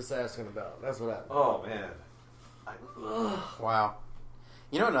y'all were just asking about. That's what happened. Oh man. Wow.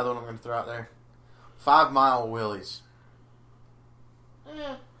 You know another one I'm going to throw out there? 5 mile wheelies.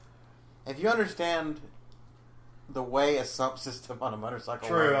 If you understand the way a sump system on a motorcycle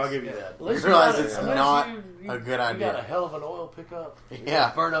True, works, I'll give you that. Unless You realize got it's unless not you a good You idea. got a hell of an oil pickup. You Yeah.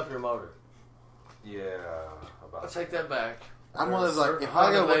 can burn up your motor. Yeah. I'll About take that back. I'm There one of are those, like, certain if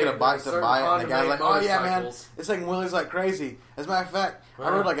I go look at a Honda-made- bike to certain buy it, and the guy's like, Honda-made oh yeah, man, motorcycles. it's taking wheelies like crazy. As a matter of fact, I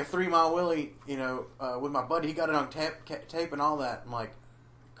Right. rode like a 3 mile wheelie, with my buddy. He got it on tape and all that. I'm like,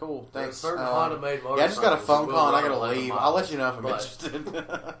 cool, There are thanks. certain Honda-made Yeah, I just got a motorcycles phone that call and I will gotta run 11 leave. I'll let you know if I'm miles, interested.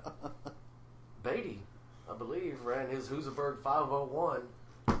 Beatty, I believe, ran his Husaberg 501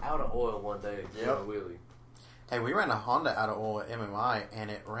 out of oil one day doing Yep. a wheelie. Hey, we ran a Honda out of oil at MMI,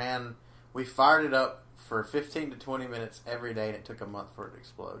 and it ran. We fired it up for 15 to 20 minutes every day, and it took a month for it to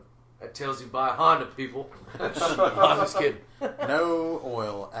explode. That tells you buy Honda, people. I'm just kidding. No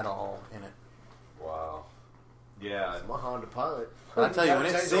oil at all in it. wow. Yeah. My Honda Pilot. But I tell you, when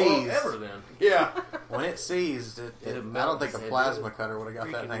it Change the oil seized, ever then. Yeah. when it seized, Did it I don't melt? think a Did it plasma cutter would have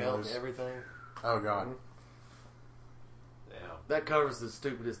got that Freaking thing melt loose. everything. Oh god. Damn. That covers the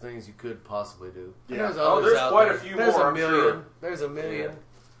stupidest things you could possibly do. And Yeah. There's Oh, others there's out quite there. a few There's more, a I'm million. sure. There's a million.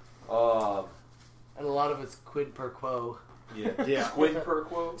 Um. And a lot of it's quid per quo. Yeah. Yeah. Squid per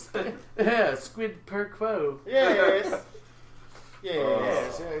quote. Yeah, squid per quo. Yes. Yes.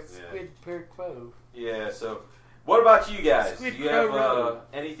 Yes, Oh, it's yeah. squid per quo. Yeah. So, what about you guys? Squid Do you have Pro Road.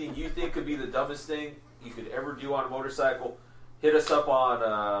 anything you think could be the dumbest thing you could ever do on a motorcycle? Hit us up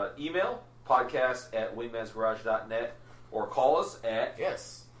on email, podcast@wingmansgarage.net, or call us at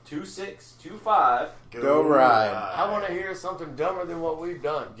Yes. 2625. Go ride. I want to hear something dumber than what we've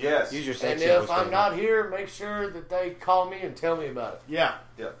done. Yes. Use your And sexy if voice, I'm baby. not here, make sure that they call me and tell me about it. Yeah.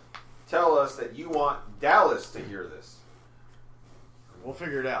 Tell us that you want Dallas to hear this. We'll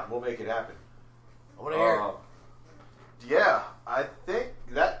figure it out. We'll make it happen. I want to hear it. Yeah, I think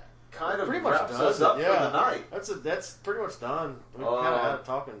that kind of Pretty much wraps does us it, up yeah. for the night. That's pretty much done. We're kind of out of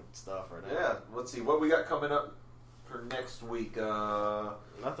talking stuff right now. Yeah, let's see what we got coming up for next week. Nothing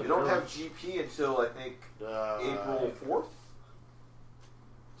We don't really. have GP until I think April 4th,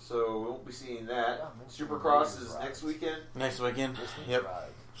 so we won't be seeing that. Supercross is next weekend, Next weekend.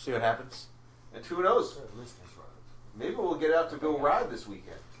 Yep. See what happens. and who knows? Maybe we'll get out to go ride this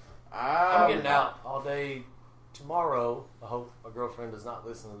weekend. I'm getting out all day tomorrow, I hope my girlfriend does not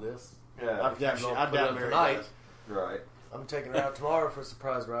listen to this. Yeah. I doubt Put it up Mary tonight. does. Right. I'm taking her out tomorrow for a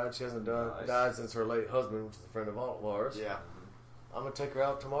surprise ride. She hasn't Nice. died since her late husband, which is a friend of ours. Yeah. I'm going to take her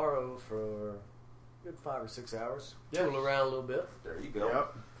out tomorrow for a good 5 or 6 hours. Yeah. Tool around a little bit. There you go.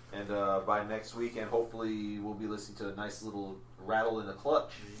 Yep. And by next weekend, hopefully, we'll be listening to a nice little rattle in the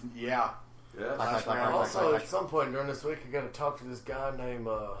clutch. Yeah. Yeah. Nice And round. also, at some point during this week, I got to talk to this guy named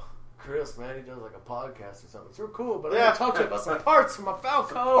Chris, man. He does like a podcast or something. It's real cool, but I Yeah. got to talk to him about some parts for my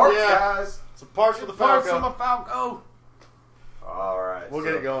Falco. Parts, Yeah. guys. Some parts for the Parts for Falco. my Falco. All right. We'll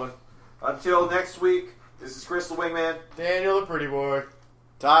get it going. Until next week, this is Chris the Wingman. Daniel the pretty boy.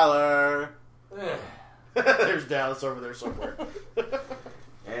 Tyler. There's Dallas over there somewhere.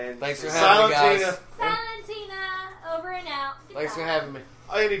 And Thanks for having me, guys. Silentina. Valentina, over and out. Thanks for having me.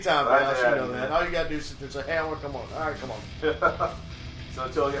 Anytime, Glad Dallas, to you have know you, that. man. All you gotta do is sit there and say, hey, I want to come on. All right, come on. So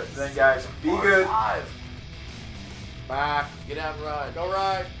until then, guys, be good. Bye. Get out and ride. Go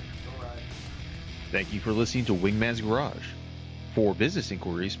ride. Thank you for listening to Wingman's Garage. For business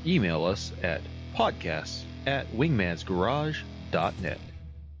inquiries, email us at podcasts@wingmansgarage.net.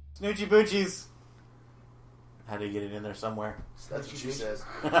 Snoochie Boochies. How do you get it in there somewhere? That's what she says.